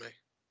against me.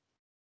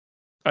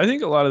 I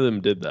think a lot of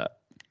them did that.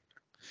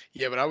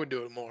 Yeah, but I would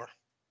do it more.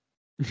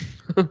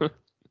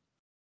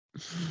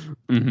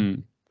 hmm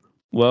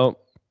Well,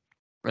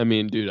 I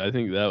mean, dude, I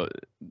think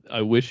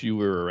I wish you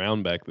were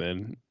around back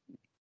then.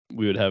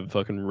 We would have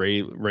fucking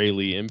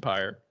Rayleigh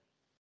Empire.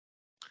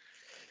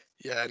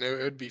 Yeah, and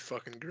it would be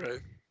fucking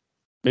great.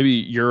 Maybe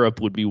Europe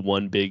would be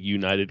one big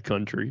united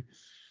country,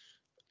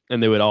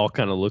 and they would all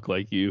kind of look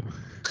like you.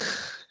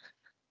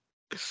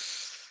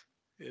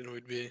 It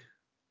would be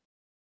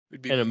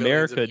And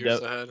millions of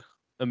years ahead.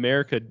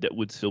 America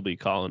would still be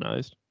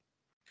colonized.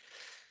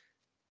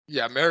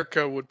 Yeah,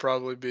 America would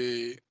probably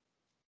be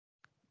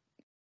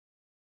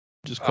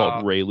Just called uh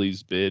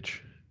Rayleigh's bitch.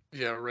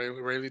 yeah,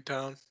 Rayleigh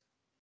Town.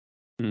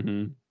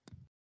 hmm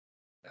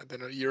And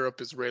then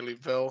Europe is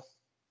Rayleighville.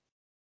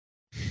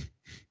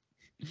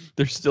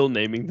 They're still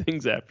naming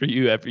things after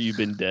you've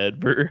been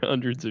dead for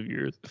hundreds of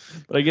years.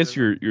 But I guess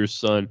your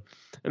son,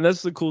 and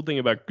that's the cool thing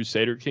about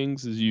Crusader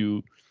Kings is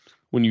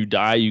when you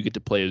die you get to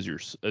play as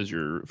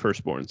your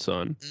firstborn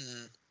son,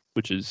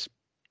 which is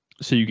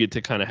so you get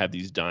to kind of have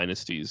these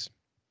dynasties.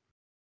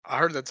 I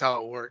heard that's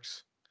how it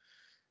works.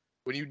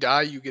 When you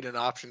die, you get an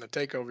option to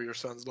take over your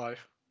son's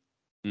life.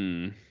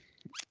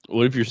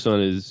 What if your son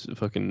is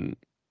fucking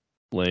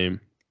lame?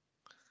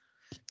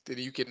 Then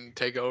you can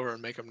take over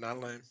and make him not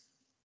lame.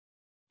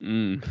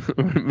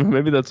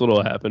 Maybe that's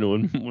what'll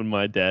happen when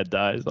my dad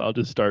dies. I'll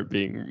just start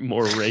being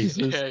more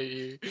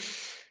racist.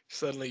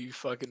 Suddenly you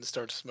fucking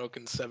start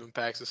smoking 7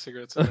 packs of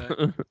cigarettes a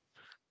day.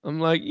 I'm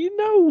like, you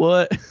know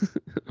what?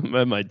 I'm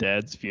at my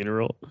dad's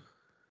funeral.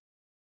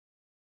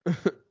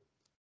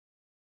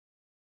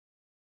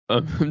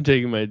 I'm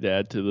taking my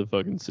dad to the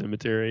fucking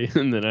cemetery,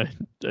 and then I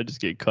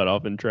just get cut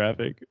off in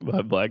traffic by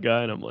a black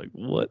guy, and I'm like,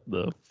 what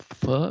the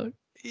fuck?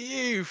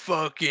 You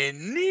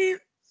fucking neat.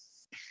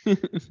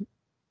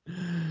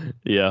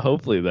 Yeah,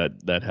 hopefully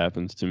that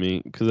happens to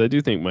me because I do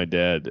think my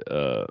dad's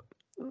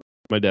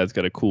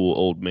got a cool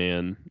old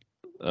man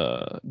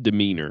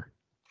demeanor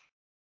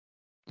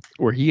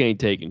where he ain't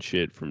taking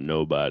shit from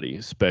nobody,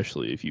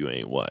 especially if you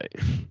ain't white.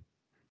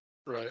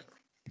 Right.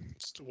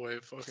 It's the way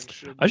it fucking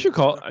should be. I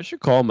should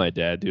call my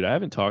dad, dude. I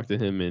haven't talked to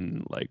him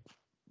in like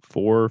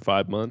 4 or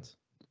 5 months.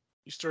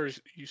 You sure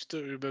he's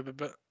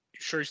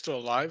still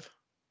alive?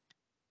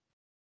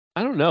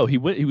 I don't know. He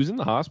was in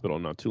the hospital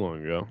not too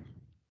long ago.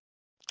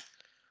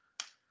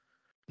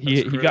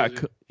 He got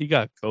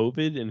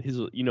COVID, and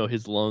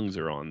his lungs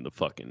are on the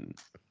fucking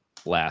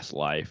last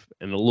life,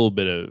 and a little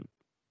bit of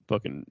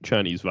fucking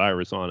Chinese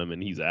virus on him,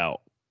 and he's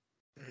out.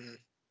 Mm-hmm.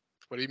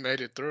 But he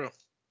made it through.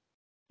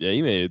 Yeah,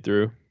 he made it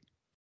through.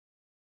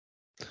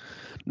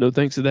 No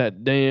thanks to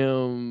that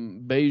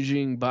damn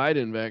Beijing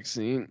Biden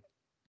vaccine.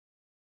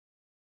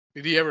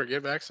 Did he ever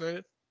get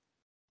vaccinated?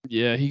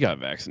 Yeah, he got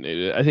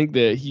vaccinated. I think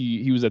that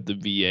he was at the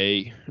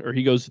VA, or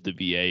he goes to the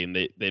VA, and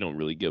they don't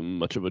really give him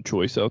much of a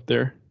choice out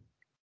there.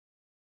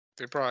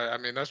 They probably, I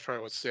mean, that's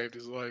probably what saved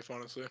his life,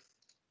 honestly.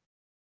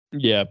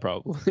 Yeah,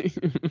 probably.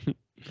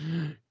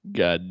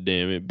 God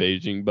damn it,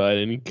 Beijing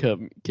Biden. He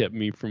kept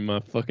me from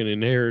my fucking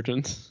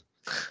inheritance.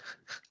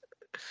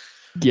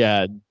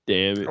 God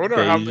damn it, I wonder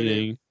Beijing. how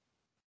many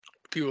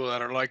people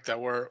that are like that,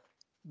 where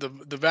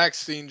the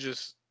vaccine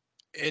just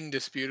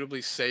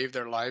indisputably saved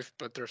their life,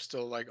 but they're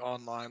still like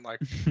online, like,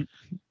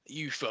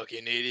 you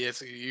fucking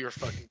idiots, your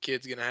fucking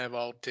kid's gonna have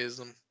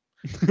autism.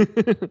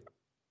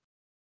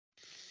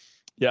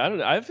 Yeah, I don't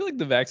know. I feel like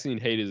the vaccine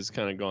hate has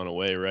kind of gone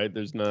away, right?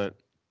 There's not.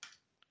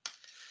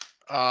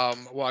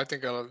 Well, I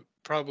think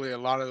probably a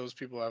lot of those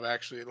people have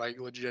actually like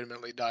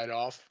legitimately died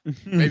off.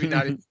 Maybe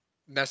not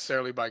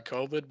necessarily by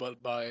COVID,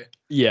 but by.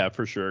 Yeah,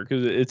 for sure,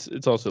 because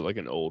it's also like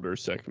an older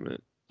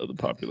segment of the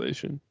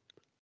population.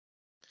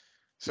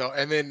 So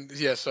and then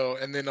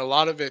a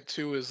lot of it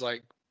too is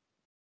like,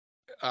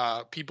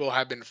 people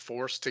have been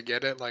forced to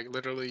get it. Like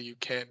literally, you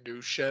can't do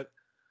shit.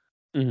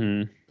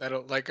 Mm-hmm.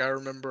 Like I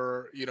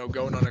remember,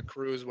 going on a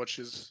cruise, which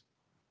is,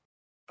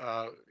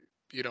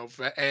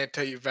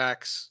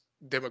 anti-vax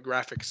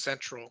demographic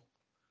central.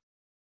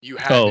 You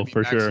had to be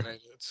for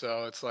vaccinated. sure.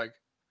 So it's like,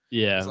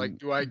 Yeah. it's like,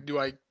 do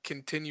I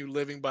continue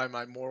living by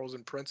my morals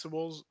and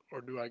principles,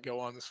 or do I go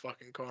on this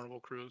fucking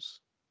Carnival cruise?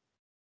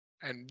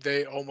 And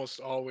they almost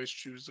always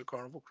choose the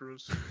Carnival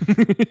cruise.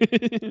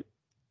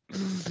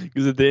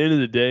 Because at the end of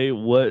the day,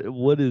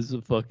 what is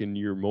the fucking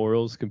your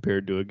morals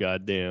compared to a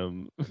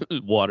goddamn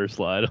water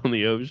slide on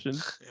the ocean?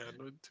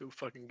 Yeah, to a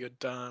fucking good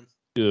time.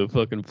 To a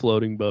fucking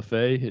floating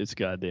buffet, it's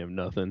goddamn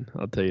nothing.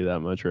 I'll tell you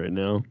that much right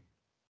now.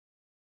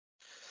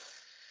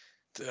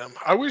 Damn,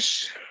 I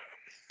wish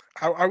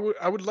I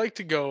would like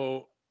to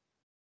go.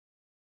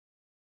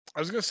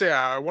 I was gonna say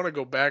I want to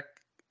go back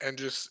and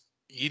just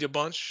eat a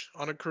bunch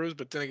on a cruise,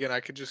 but then again, I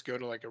could just go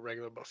to like a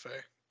regular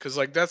buffet, because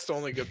like that's the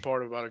only good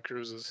part about a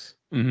cruise is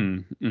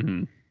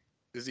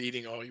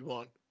eating all you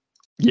want.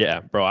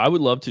 Yeah, bro. I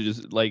would love to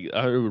just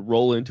I would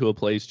roll into a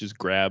place, just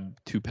grab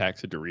 2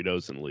 packs of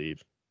Doritos and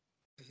leave.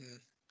 Mm-hmm.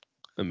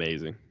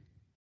 Amazing.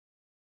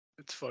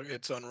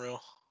 It's unreal.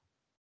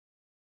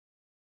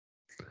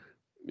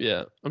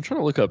 Yeah, I'm trying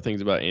to look up things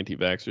about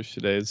anti-vaxxers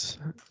today.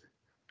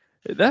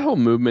 That whole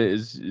movement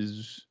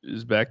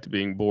is back to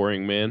being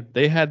boring, man.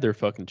 They had their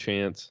fucking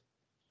chance.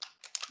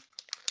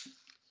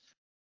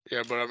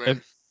 Yeah, but I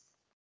mean,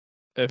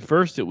 at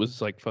first it was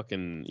like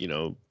fucking,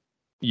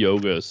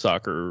 yoga,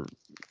 soccer,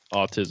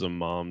 autism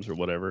moms or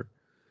whatever.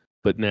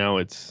 But now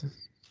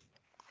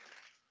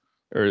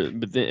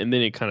then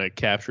it kind of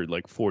captured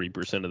like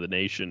 40% of the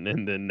nation,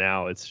 and then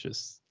now it's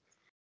just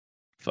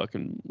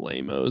fucking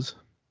lame-os.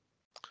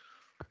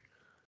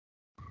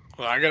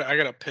 well, I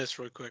gotta piss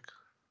real quick.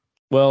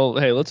 Well,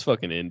 hey, let's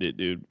fucking end it,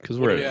 dude, because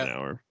we're What at an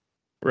hour.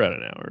 We're at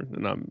an hour,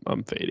 and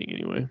I'm fading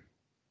anyway.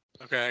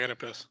 Okay, I gotta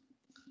piss.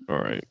 All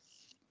right.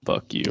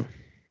 Fuck you.